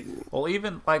 actually. Yeah, Well,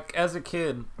 even, like, as a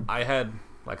kid, I had...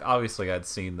 Like, obviously I'd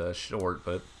seen the short,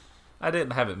 but I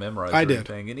didn't have it memorized or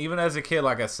anything. And even as a kid,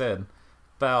 like I said,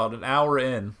 about an hour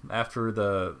in,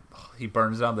 after he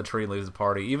burns down the tree and leaves the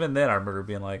party, even then I remember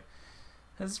being like,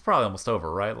 this is probably almost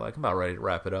over, right? Like, I'm about ready to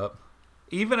wrap it up.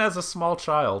 Even as a small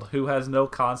child who has no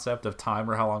concept of time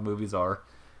or how long movies are,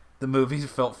 the movie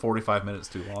felt 45 minutes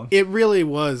too long. It really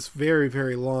was very,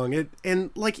 very long.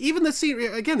 And like, even the scene,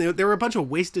 again, there were a bunch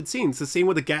of wasted scenes. The scene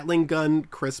with the Gatling gun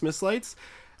Christmas lights,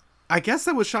 I guess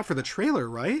that was shot for the trailer,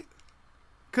 right?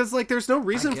 Because, like, there's no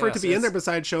reason for it to be in there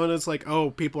besides showing us, like,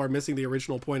 oh, people are missing the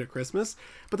original point of Christmas.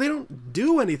 But they don't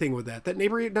do anything with that. That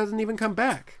neighborhood doesn't even come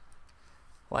back.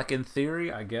 Like, in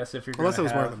theory, I guess if you're going to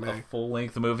have a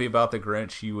full-length movie about the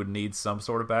Grinch, you would need some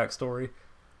sort of backstory.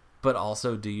 But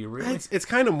also, do you really? It's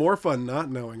kind of more fun not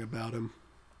knowing about him.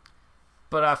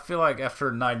 But I feel like after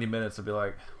 90 minutes, I'd be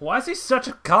like, why is he such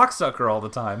a cocksucker all the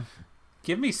time?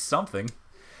 Give me something.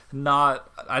 I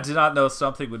did not know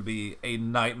something would be a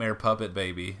nightmare puppet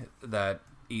baby that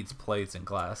eats plates in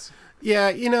class. Yeah,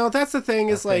 you know, that's the thing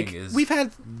is, like, we've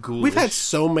had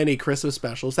so many Christmas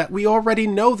specials that we already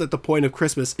know that the point of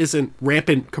Christmas isn't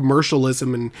rampant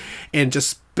commercialism and just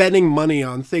spending money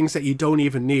on things that you don't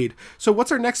even need. So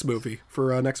what's our next movie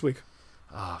for next week?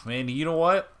 Oh, man, you know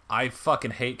what? I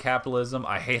fucking hate capitalism.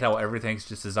 I hate how everything's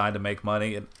just designed to make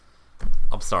money. And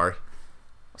I'm sorry.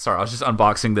 I was just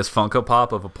unboxing this Funko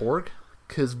Pop of a porg.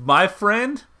 Because, my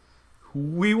friend,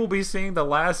 we will be seeing The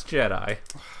Last Jedi.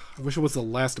 I wish it was the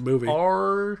last movie.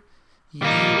 Are you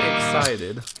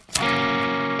excited?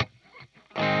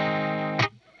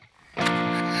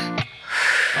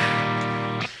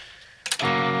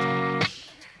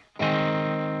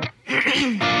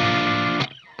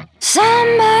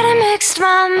 Somebody mixed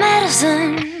my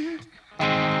medicine.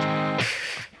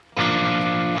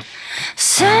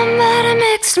 Somebody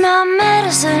mixed my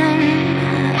medicine.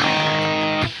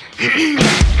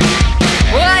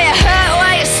 Well, you hurt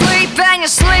where you sleep and you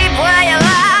sleep where you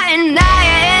lie. And now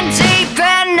you're in deep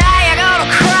and now you're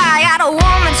gonna cry. Got a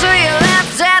woman to your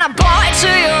left and a boy to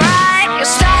your right. You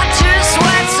start to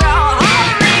sweat, so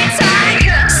hold me tight.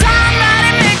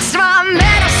 Somebody mixed my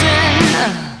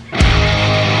medicine.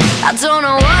 I don't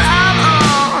know what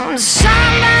I'm on.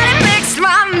 Somebody mixed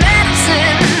my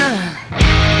medicine.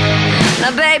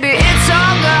 Now baby, it's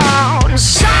all gone.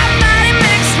 Somebody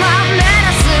mixed my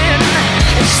medicine.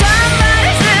 And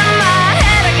somebody's in my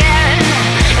head again.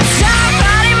 And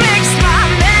somebody mixed my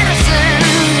medicine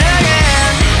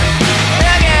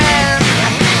again.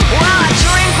 Well, I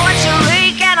drink what you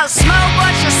leak and I smoke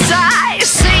what you sigh. You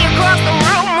see across the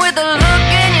room with a look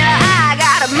in your eye.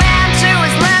 Got a man to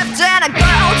his left and a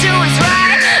girl to his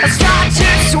right. I start to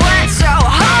sweat, so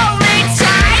hold me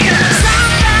tight.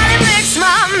 Somebody mix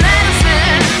my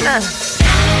medicine.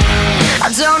 I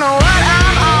don't know what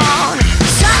I'm on.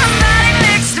 Somebody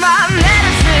mixed my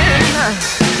medicine.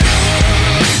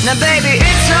 Now baby,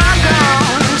 it's all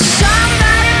gone.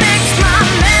 Somebody mixed my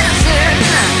medicine.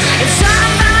 And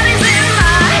somebody's in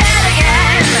my head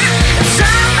again.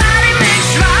 Somebody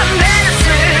mixed my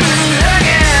medicine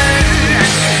again.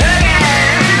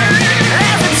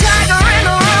 There's a tiger in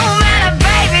the room and a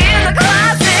baby in the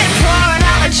closet. Pouring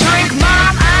out the drink,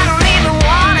 Mom, I don't even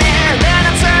want it. Then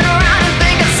I turn around and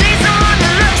think I see someone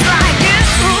that looks like you.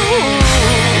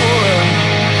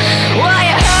 Well,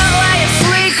 you hurt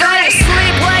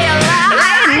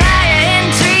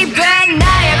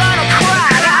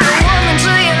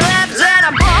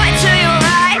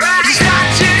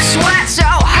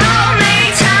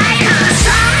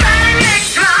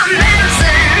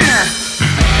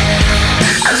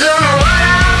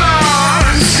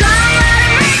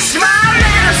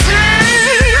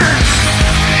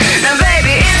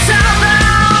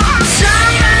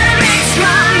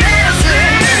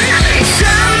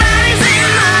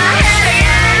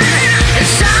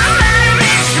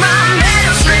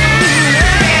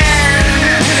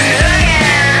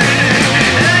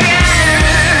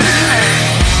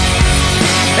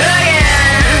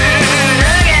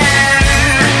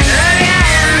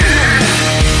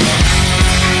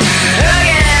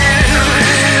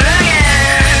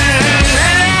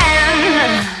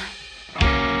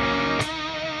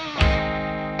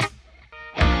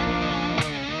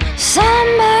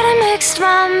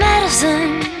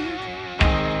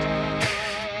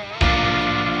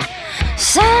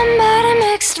Somebody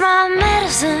mixed my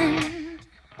medicine.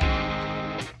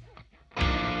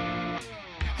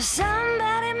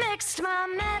 Somebody mixed my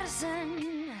medicine.